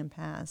Aquarium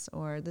pass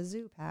or the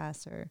zoo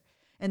pass.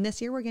 And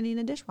this year we're getting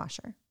a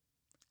dishwasher.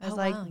 I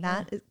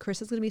was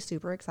Chris is going to be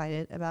super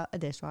excited about a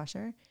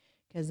dishwasher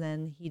because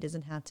then he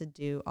doesn't have to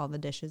do all the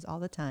dishes all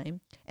the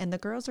time. And the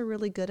girls are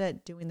really good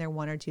at doing their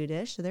one or two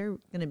dish. So they're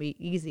going to be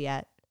easy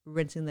at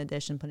rinsing the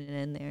dish and putting it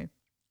in there.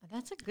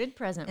 That's a good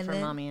present for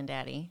mommy and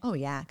daddy. Oh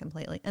yeah,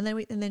 completely. And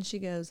then she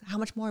goes, how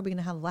much more are we going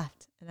to have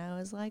left? And I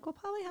was like, we'll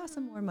probably have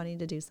some more money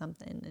to do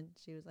something. And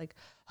she was like,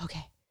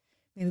 okay,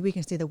 maybe we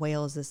can see the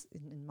whales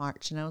in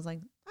March. And I was like,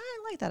 I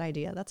like that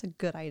idea. That's a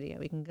good idea.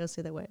 We can go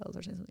see the whales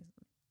or something.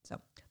 So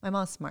my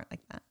mom's smart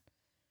like that.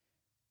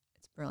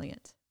 It's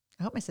brilliant.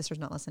 I hope my sister's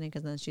not listening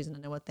because then she's going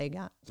to know what they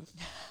got.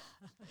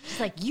 She's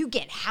like, you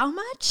get how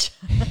much?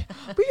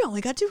 We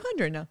only got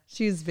 200. No,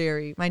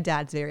 my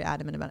dad's very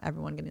adamant about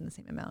everyone getting the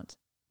same amount.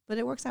 But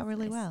it works out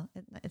really well.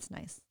 It's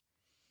nice.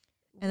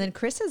 And then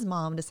Chris's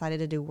mom decided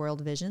to do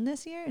World Vision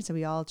this year. And so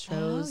we all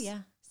chose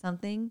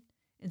something.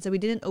 And so we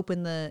didn't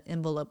open the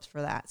envelopes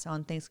for that. So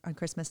on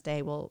Christmas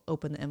Day, we'll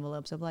open the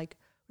envelopes of like,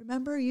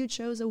 remember you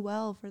chose a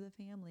well for the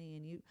family.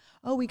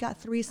 And we got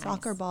 3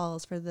 soccer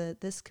balls for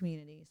this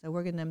community. So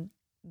we're going to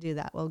do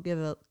that. We'll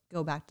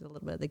go back to a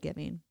little bit of the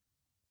giving.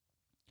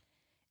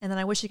 And then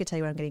I wish I could tell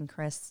you what I'm getting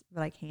Chris,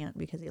 but I can't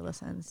because he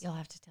listens. You'll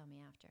have to tell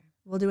me after.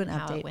 We'll do an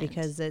update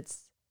because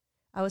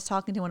I was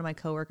talking to one of my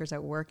coworkers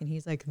at work and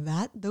he's like,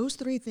 those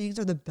 3 things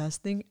are the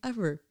best thing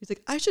ever. He's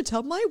like, I should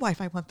tell my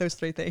wife I want those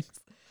 3 things.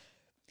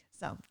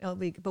 So it'll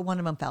be, but one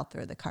of them fell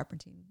through the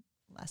carpenting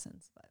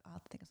lessons, but I'll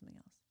have to think of something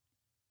else.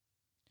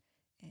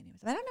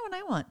 Anyways, I don't know what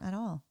I want at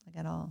all. Like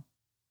at all.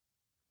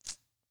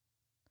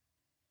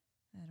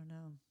 I don't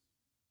know.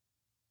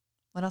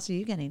 What else are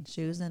you getting?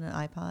 Shoes and an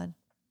iPod?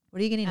 What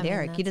are you getting,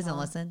 Derek? He doesn't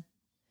listen.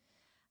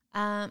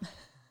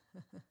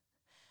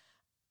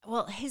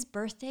 Well, his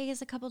birthday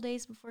is a couple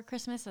days before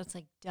Christmas, so it's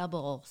like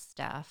double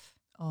stuff.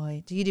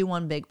 Oh, do you do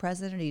one big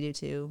present or do you do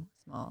 2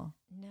 small?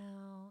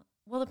 No.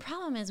 Well, the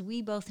problem is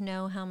we both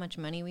know how much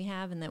money we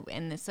have,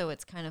 and so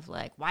it's kind of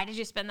like, why did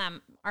you spend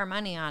our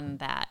money on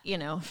that?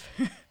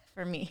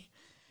 For me,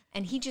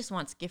 and he just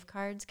wants gift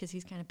cards because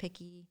he's kind of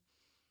picky.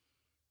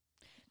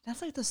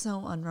 That's like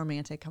so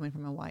unromantic coming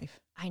from a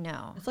wife. I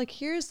know. It's like,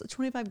 here's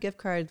 25 gift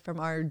cards from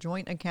our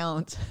joint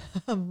account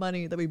of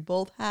money that we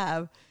both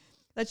have.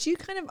 That you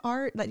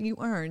that you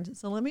earned.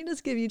 So let me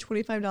just give you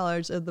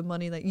 $25 of the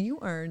money that you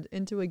earned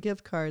into a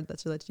gift card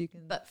so that you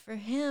can. But for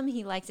him,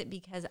 he likes it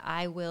because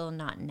I will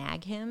not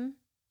nag him.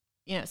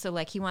 So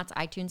like he wants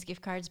iTunes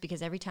gift cards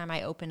because every time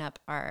I open up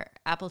our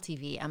Apple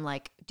TV, I'm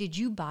like, did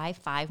you buy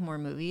 5 more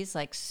movies?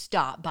 Like,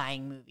 stop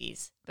buying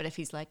movies. But if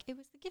he's like, it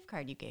was the gift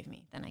card you gave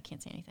me, then I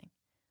can't say anything.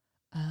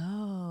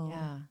 Oh.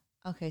 Yeah.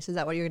 Okay. So is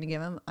that what you're going to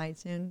give him?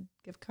 iTunes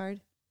gift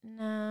card?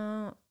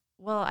 No.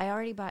 Well, I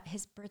already bought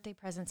his birthday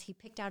presents. He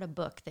picked out a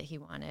book that he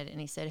wanted,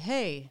 and he said,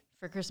 hey,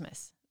 for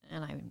Christmas.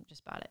 And I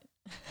just bought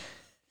it.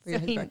 For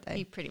his birthday.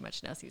 He pretty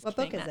much knows he's What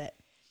book is it?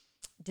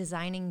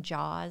 Designing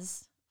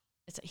Jaws.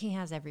 He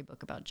has every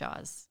book about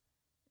Jaws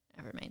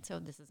ever made. So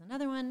this is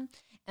another one.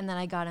 And then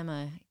I got him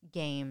a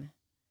game.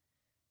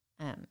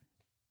 A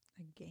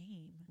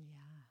game?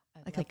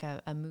 Yeah. Like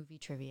a movie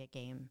trivia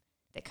game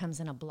that comes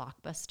in a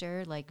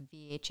Blockbuster, like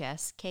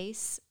VHS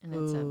case. And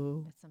it's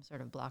some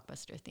sort of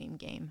Blockbuster themed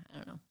game. I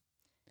don't know.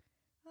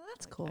 Well,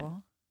 that's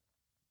cool.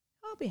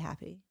 I'll be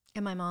happy.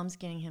 And my mom's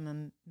getting him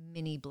a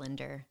mini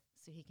blender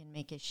so he can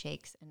make his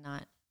shakes and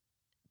not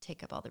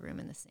take up all the room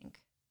in the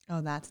sink.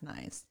 Oh, that's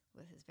nice.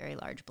 With his very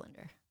large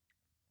blender.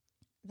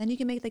 Then you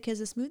can make the kids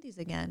the smoothies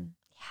again.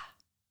 Yeah.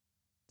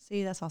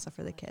 See, that's also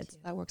for the kids.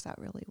 That works out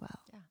really well.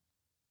 Yeah.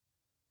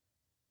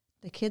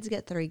 The kids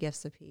get 3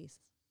 gifts apiece.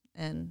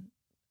 And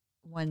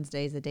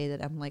Wednesday's the day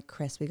that I'm like,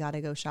 Chris, we got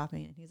to go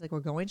shopping. And he's like, we're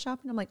going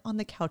shopping? I'm like, on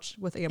the couch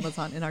with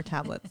Amazon in our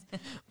tablets.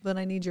 But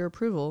I need your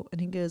approval. And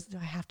he goes, do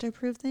I have to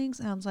approve things?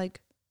 And I was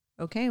like,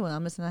 okay, well,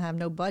 I'm just going to have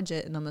no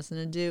budget and I'm just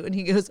going to do. And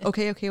he goes,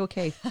 okay.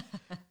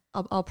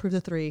 I'll approve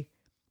the 3.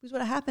 Because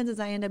what happens is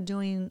I end up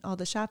doing all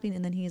the shopping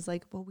and then he's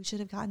like, well, we should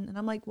have gotten. And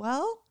I'm like,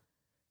 well,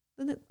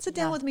 then sit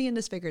down with me and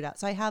just figure it out.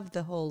 So I have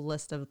the whole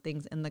list of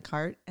things in the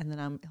cart and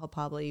then he'll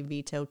probably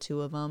veto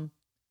 2 of them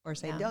or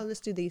say, no, let's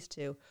do these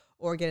 2.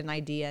 or get an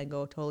idea and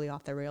go totally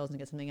off the rails and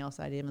get something else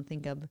that I didn't even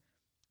think of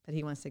that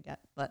he wants to get.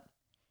 But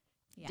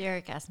yeah.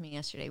 Derek asked me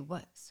yesterday,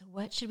 what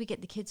should we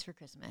get the kids for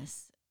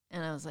Christmas?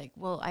 And I was like,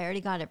 well, I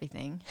already got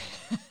everything.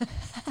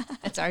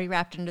 It's already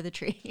wrapped under the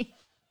tree.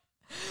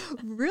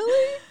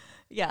 Really?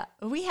 Yeah.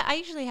 I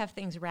usually have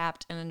things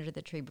wrapped and under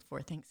the tree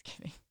before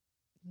Thanksgiving.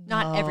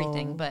 Not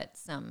everything, but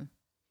some.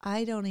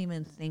 I don't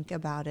even think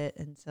about it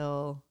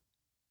until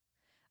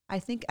I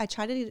think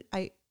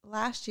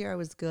last year I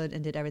was good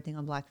and did everything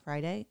on Black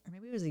Friday, or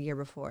maybe it was the year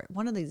before.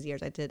 One of these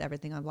years I did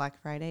everything on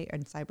Black Friday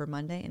and Cyber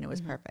Monday, and it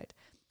was perfect.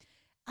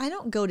 I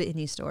don't go to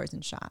any stores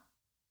and shop.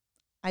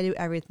 I do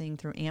everything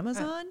through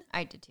Amazon.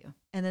 I did too.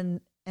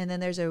 And then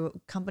there's a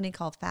company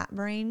called Fat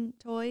Brain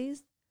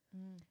Toys.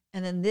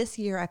 And then this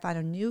year I found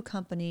a new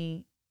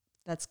company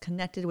that's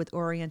connected with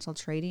Oriental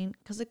Trading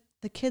because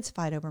the kids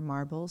fight over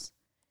marbles.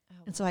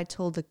 And so I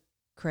told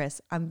Chris,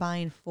 I'm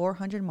buying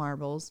 400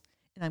 marbles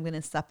and I'm going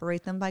to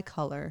separate them by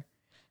color.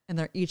 And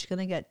they're each going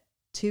to get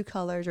 2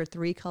 colors or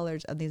 3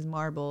 colors of these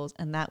marbles.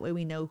 And that way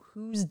we know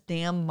whose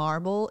damn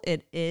marble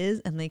it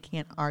is and they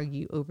can't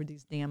argue over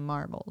these damn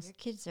marbles. Your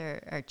kids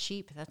are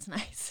cheap. That's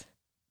nice.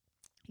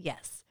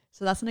 Yes.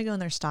 So that's going to go in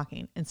their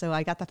stocking. And so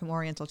I got that from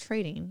Oriental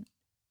Trading,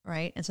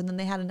 right? And so then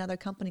they had another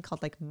company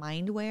called like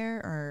Mindware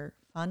or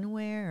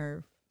Funware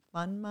or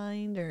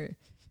FunMind or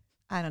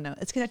I don't know.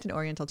 It's connected to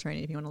Oriental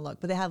Trading if you want to look.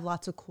 But they have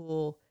lots of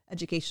cool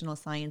educational,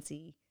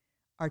 sciencey,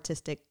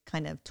 artistic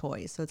kind of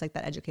toys. So it's like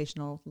that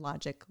educational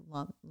logic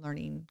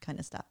learning kind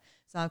of stuff.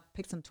 So I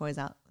picked some toys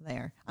out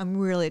there. I'm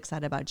really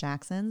excited about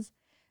Jackson's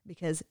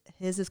because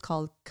his is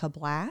called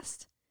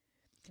Kablast.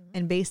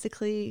 And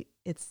basically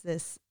it's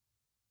this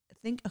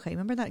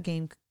remember that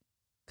game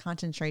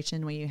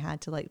Concentration where you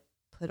had to like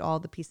put all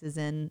the pieces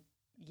in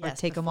or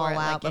take them all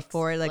out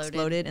before it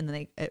exploded and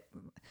then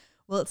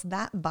it's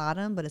that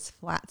bottom, but it's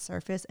flat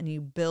surface and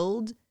you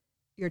build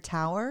your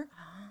tower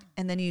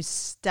and then you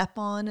step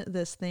on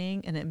this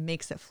thing and it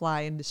makes it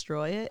fly and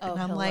destroy it. Oh,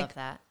 and I'm he'll like, love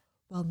that.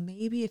 Well,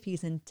 maybe if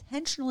he's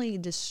intentionally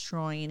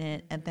destroying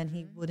it and then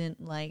he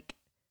wouldn't like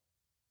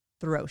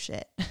throw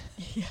shit.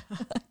 Yeah.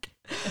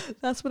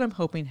 That's what I'm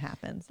hoping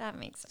happens. That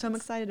makes sense. So I'm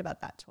excited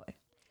about that toy.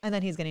 And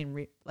then he's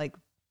getting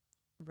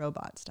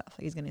robot stuff.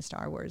 He's getting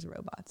Star Wars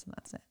robots and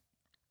that's it.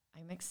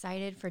 I'm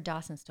excited for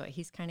Dawson's toy.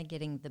 He's kind of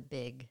getting the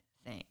big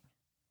thing.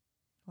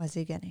 What's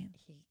he getting?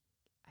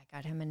 I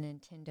got him a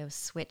Nintendo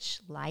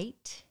Switch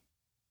Lite.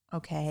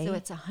 Okay. So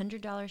it's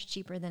 $100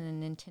 cheaper than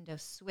a Nintendo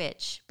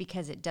Switch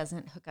because it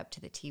doesn't hook up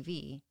to the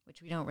TV,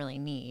 which we don't really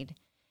need.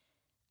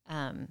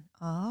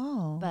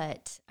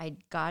 But I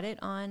got it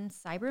on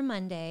Cyber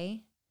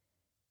Monday.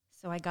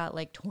 So I got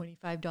like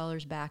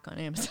 $25 back on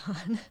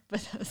Amazon.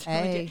 But that was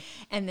really good.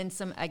 And then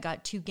I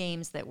got 2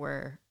 games that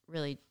were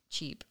really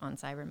cheap on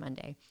Cyber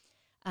Monday.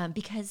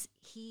 Because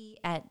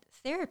at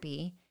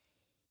therapy,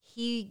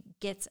 he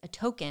gets a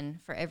token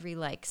for every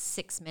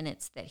 6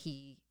 minutes that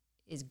he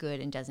is good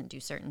and doesn't do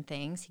certain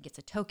things. He gets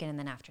a token, and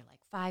then after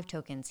 5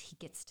 tokens, he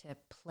gets to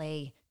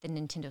play the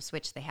Nintendo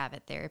Switch they have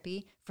at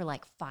therapy for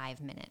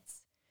 5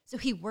 minutes. So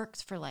he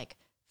works for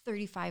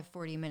 35,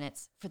 40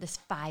 minutes for this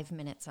 5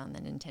 minutes on the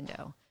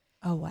Nintendo.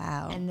 Oh,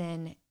 wow. And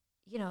then,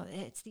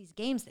 it's these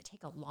games that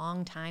take a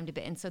long time to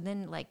be. And so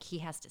then he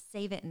has to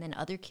save it and then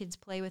other kids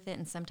play with it.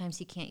 And sometimes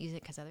he can't use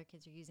it because other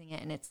kids are using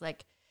it. And it's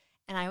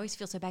and I always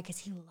feel so bad because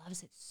he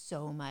loves it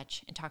so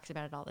much and talks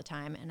about it all the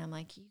time. And I'm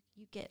like, you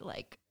get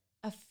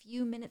a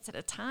few minutes at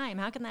a time.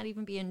 How can that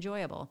even be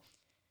enjoyable?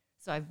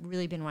 So I've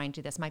really been wanting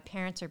to do this. My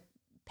parents are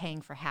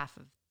paying for half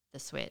of the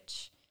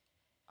Switch.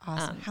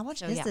 Awesome. How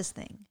much is this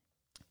thing?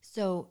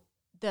 So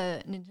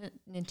the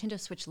Nintendo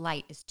Switch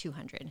Lite is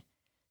 $200.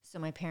 So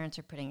my parents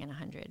are putting in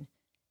 $100.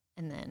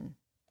 And then...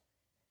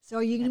 So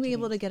are you going to be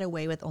able to get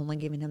away with only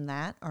giving him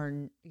that?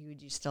 Or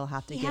would you still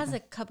have to give him... He has a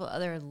couple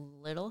other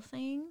little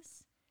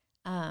things.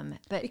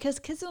 But because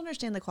kids don't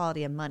understand the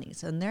quality of money.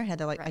 So in their head,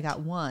 they're like, right. I got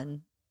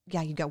one.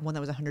 Yeah, you got one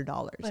that was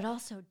 $100. But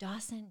also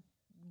Dawson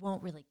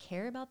won't really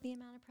care about the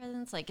amount of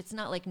presents. It's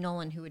not like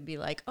Nolan who would be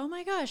like, oh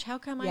my gosh, how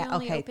come I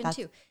only open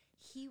 2?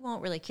 He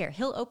won't really care.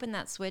 He'll open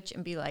that Switch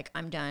and be like,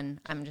 I'm done.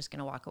 I'm just going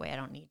to walk away. I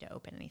don't need to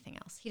open anything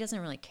else. He doesn't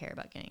really care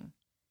about getting...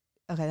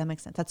 Okay, that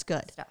makes sense. That's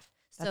good. Stuff.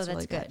 So that's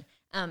really good.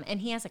 And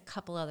he has a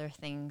couple other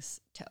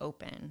things to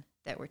open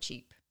that were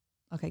cheap.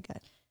 Okay, good.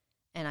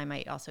 And I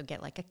might also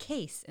get a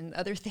case and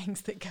other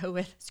things that go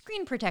with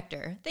screen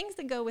protector, things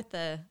that go with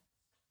the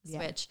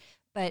Switch.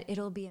 But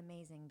it'll be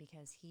amazing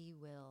because he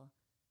will,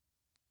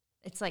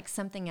 it's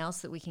something else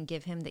that we can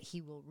give him that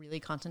he will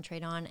really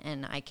concentrate on,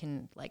 and I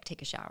can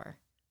take a shower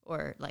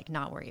or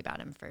not worry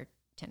about him for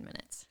 10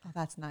 minutes. Oh,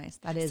 that's nice.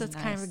 That is nice. So it's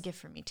kind of a gift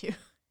for me too.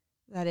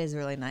 That is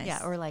really nice.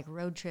 Yeah, or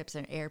road trips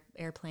and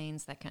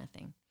airplanes, that kind of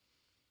thing.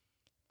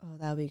 Oh,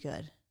 that would be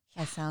good.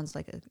 Yeah. That sounds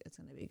like it's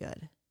going to be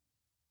good.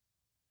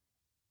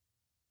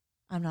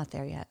 I'm not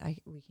there yet.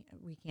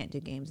 We can't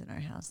do games in our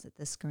house.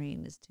 The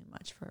screen is too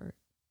much for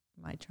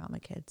my trauma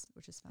kids,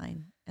 which is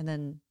fine. And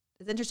then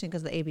it's interesting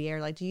because the ABA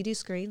are like, do you do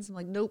screens? I'm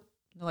like, nope.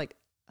 And they're like,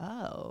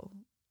 oh.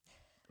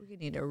 we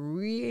need to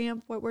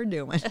reamp what we're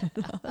doing. I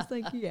was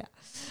like, yeah.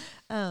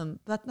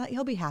 But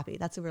he'll be happy.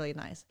 That's really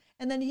nice.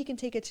 And then he can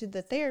take it to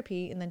the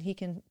therapy, and then he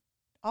can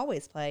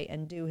always play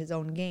and do his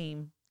own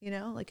game,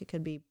 like it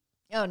could be.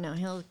 Oh, no,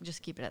 he'll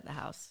just keep it at the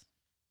house.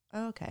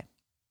 Oh, okay.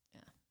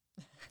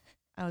 Yeah.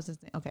 I was just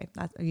okay.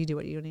 You do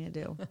what you need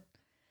to do.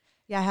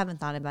 Yeah, I haven't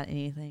thought about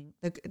anything.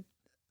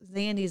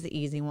 Zandy's the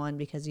easy one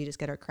because you just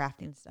get her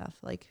crafting stuff,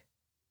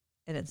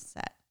 and it's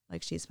set.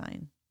 She's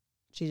fine.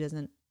 She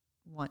doesn't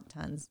want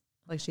tons.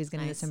 She's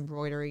getting this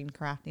embroidery and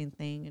crafting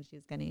thing, and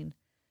she's getting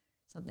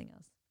something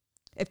else.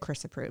 If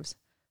Chris approves.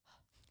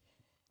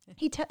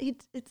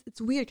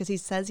 It's weird because he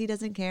says he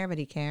doesn't care, but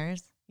he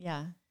cares.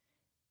 Yeah.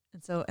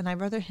 And I'd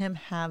rather him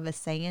have a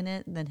say in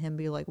it than him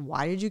be like,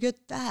 why did you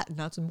get that? And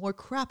that's more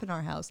crap in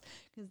our house.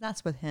 Because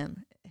that's with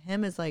him.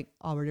 Him is like,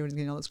 all we're doing is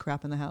getting all this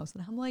crap in the house.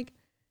 And I'm like,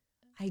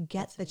 I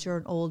get that you're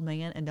an old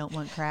man and don't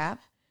want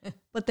crap,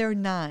 but they're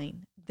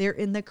 9. They're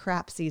in the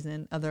crap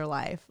season of their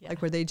life,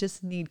 where they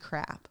just need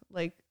crap.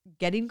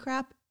 Getting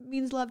crap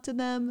means love to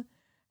them.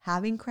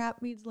 Having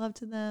crap means love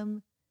to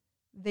them.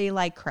 They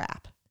like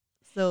crap.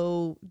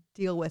 So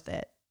deal with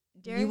it.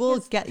 You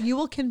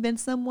will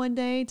convince them one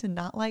day to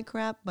not like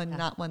crap, but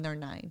not when they're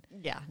 9.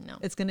 Yeah, no.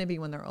 It's going to be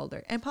when they're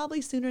older, and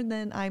probably sooner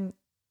than I'm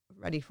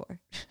ready for.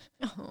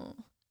 Oh.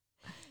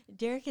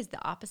 Derek is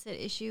the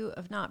opposite issue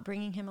of not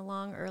bringing him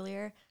along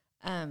earlier.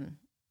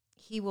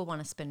 He will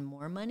want to spend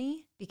more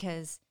money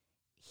because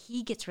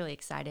he gets really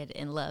excited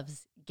and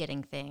loves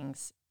getting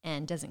things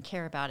and doesn't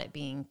care about it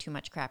being too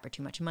much crap or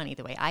too much money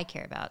the way I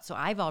care about. So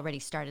I've already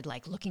started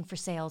looking for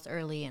sales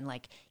early and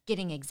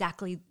getting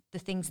exactly the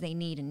things they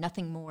need and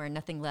nothing more and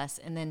nothing less.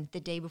 And then the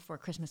day before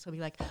Christmas, he'll be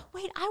like,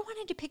 wait, I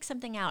wanted to pick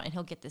something out. And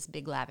he'll get this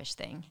big lavish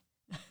thing.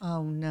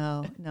 Oh,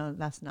 no,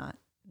 that's not.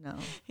 No.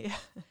 Yeah.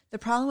 The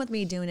problem with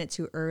me doing it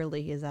too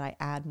early is that I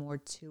add more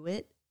to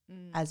it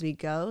as we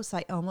go. So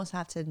I almost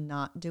have to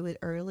not do it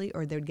early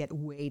or they'd get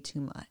way too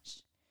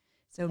much.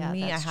 So I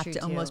have to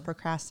almost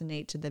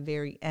procrastinate to the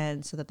very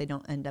end so that they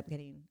don't end up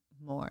getting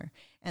more.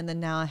 And then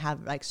now I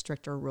have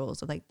stricter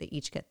rules of they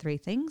each get 3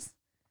 things.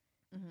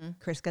 Mm-hmm.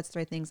 Chris gets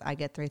 3 things. I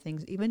get 3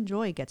 things. Even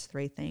Joy gets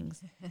 3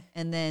 things.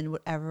 And then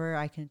whatever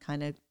I can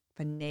kind of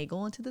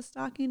finagle into the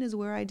stocking is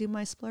where I do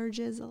my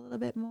splurges a little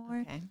bit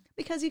more. Okay.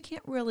 Because you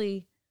can't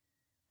really,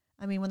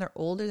 when they're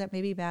older, that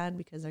may be bad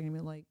because they're going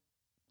to be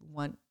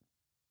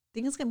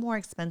things get more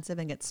expensive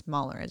and get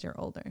smaller as you're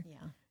older.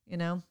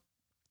 Yeah.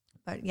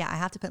 But yeah, I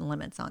have to put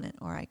limits on it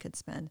or I could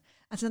spend.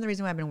 That's another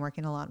reason why I've been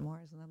working a lot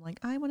more is I'm like,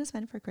 I want to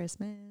spend for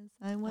Christmas.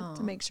 I want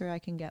to make sure I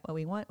can get what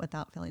we want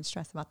without feeling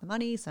stressed about the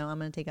money. So I'm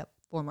going to take up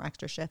 4 more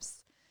extra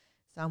shifts.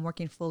 So I'm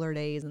working fuller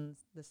days and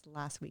this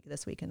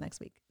week and next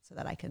week so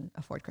that I can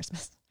afford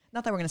Christmas.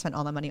 Not that we're going to spend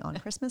all the money on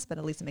Christmas, but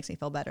at least it makes me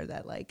feel better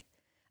that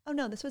oh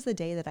no, this was the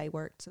day that I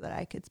worked so that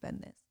I could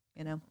spend this,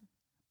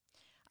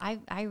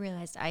 I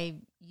realized I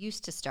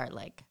used to start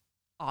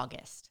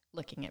August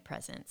looking at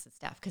presents and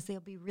stuff because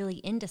they'll be really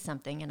into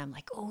something and I'm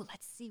like, oh,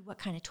 let's see what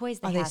kind of toys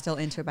they have. Are they still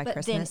into it by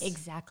Christmas? Then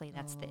exactly,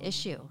 that's the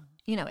issue.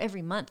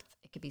 Every month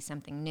it could be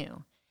something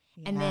new.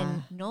 Yeah. And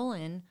then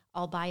Nolan,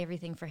 I'll buy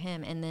everything for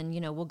him and then,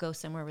 we'll go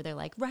somewhere where they're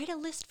like, write a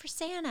list for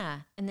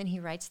Santa. And then he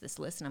writes this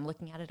list and I'm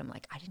looking at it, I'm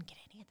like, I didn't get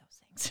any of those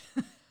things.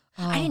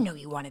 I didn't know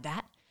you wanted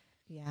that.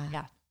 Yeah.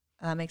 Yeah.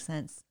 That makes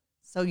sense.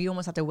 So you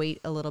almost have to wait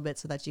a little bit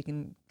so that you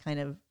can kind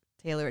of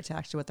tailor it to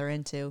actually what they're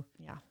into.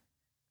 Yeah.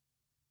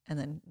 And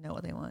then know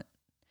what they want.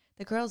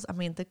 The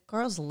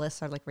girls'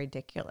 lists are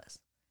ridiculous.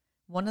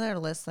 One of their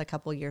lists a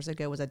couple of years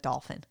ago was a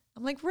dolphin.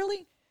 I'm like,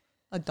 really?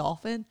 A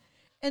dolphin?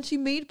 And she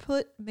made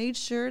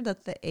sure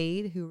that the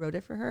aide who wrote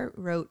it for her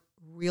wrote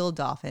real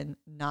dolphin,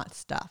 not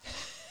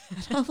stuff.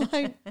 And I'm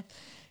like,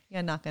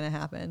 yeah, not going to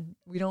happen.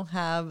 We don't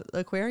have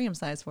aquarium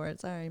size for it.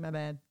 Sorry, my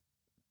bad.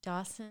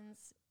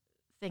 Dawson's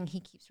thing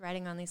he keeps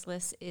writing on these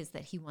lists is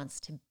that he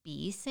wants to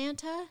be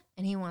Santa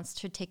and he wants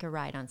to take a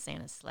ride on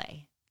Santa's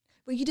sleigh.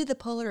 Well, you did the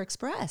Polar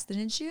Express,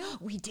 didn't you?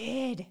 We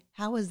did.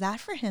 How was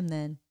that for him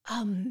then?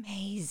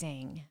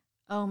 Amazing.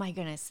 Oh my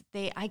goodness.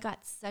 I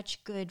got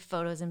such good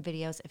photos and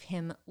videos of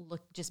him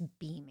just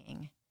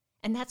beaming.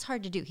 And that's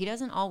hard to do. He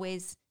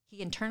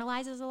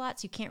internalizes a lot,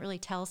 so you can't really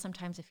tell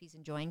sometimes if he's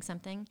enjoying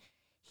something.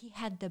 He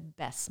had the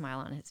best smile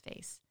on his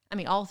face.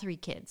 All 3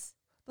 kids.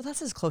 Well,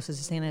 that's as close as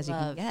to Santa as you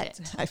can get.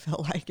 It. I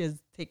felt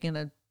is taking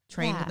a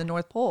train to the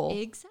North Pole.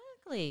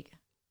 Exactly.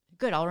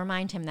 Good. I'll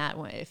remind him that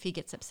if he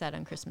gets upset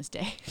on Christmas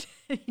Day.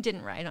 He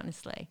didn't ride on his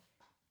sleigh.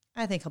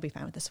 I think he'll be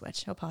fine with the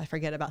Switch. He'll probably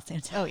forget about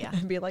Santa. Oh, yeah.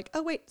 And be like,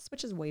 oh, wait,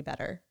 Switch is way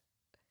better.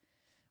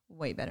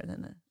 Way better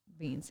than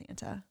being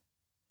Santa.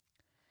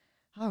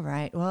 All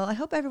right. Well, I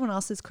hope everyone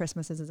else's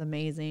Christmases is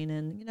amazing.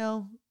 And,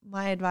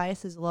 my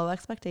advice is low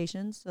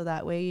expectations. So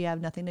that way you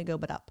have nothing to go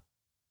but up,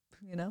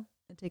 and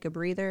take a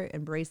breather,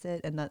 embrace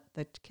it. And that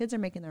the kids are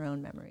making their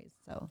own memories.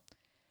 So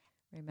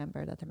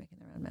remember that they're making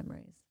their own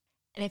memories.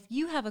 And if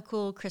you have a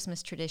cool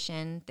Christmas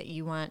tradition that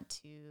you want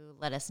to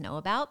let us know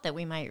about that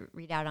we might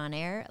read out on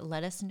air,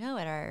 let us know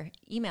at our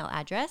email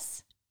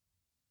address.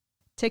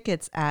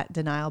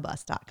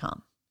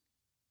 tickets@denialbus.com.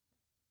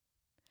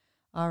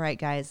 All right,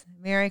 guys.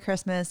 Merry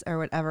Christmas or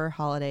whatever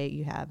holiday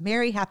you have.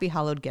 Merry, happy,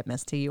 hallowed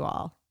Gitmas to you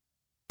all.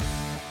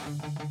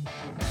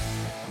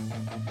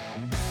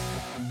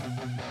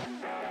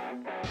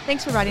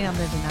 Thanks for riding on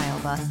the denial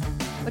bus.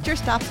 But your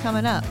stop's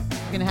coming up.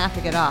 You're going to have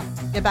to get off.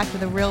 Get back to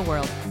the real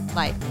world.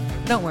 Life.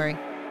 Don't worry.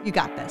 You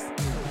got this.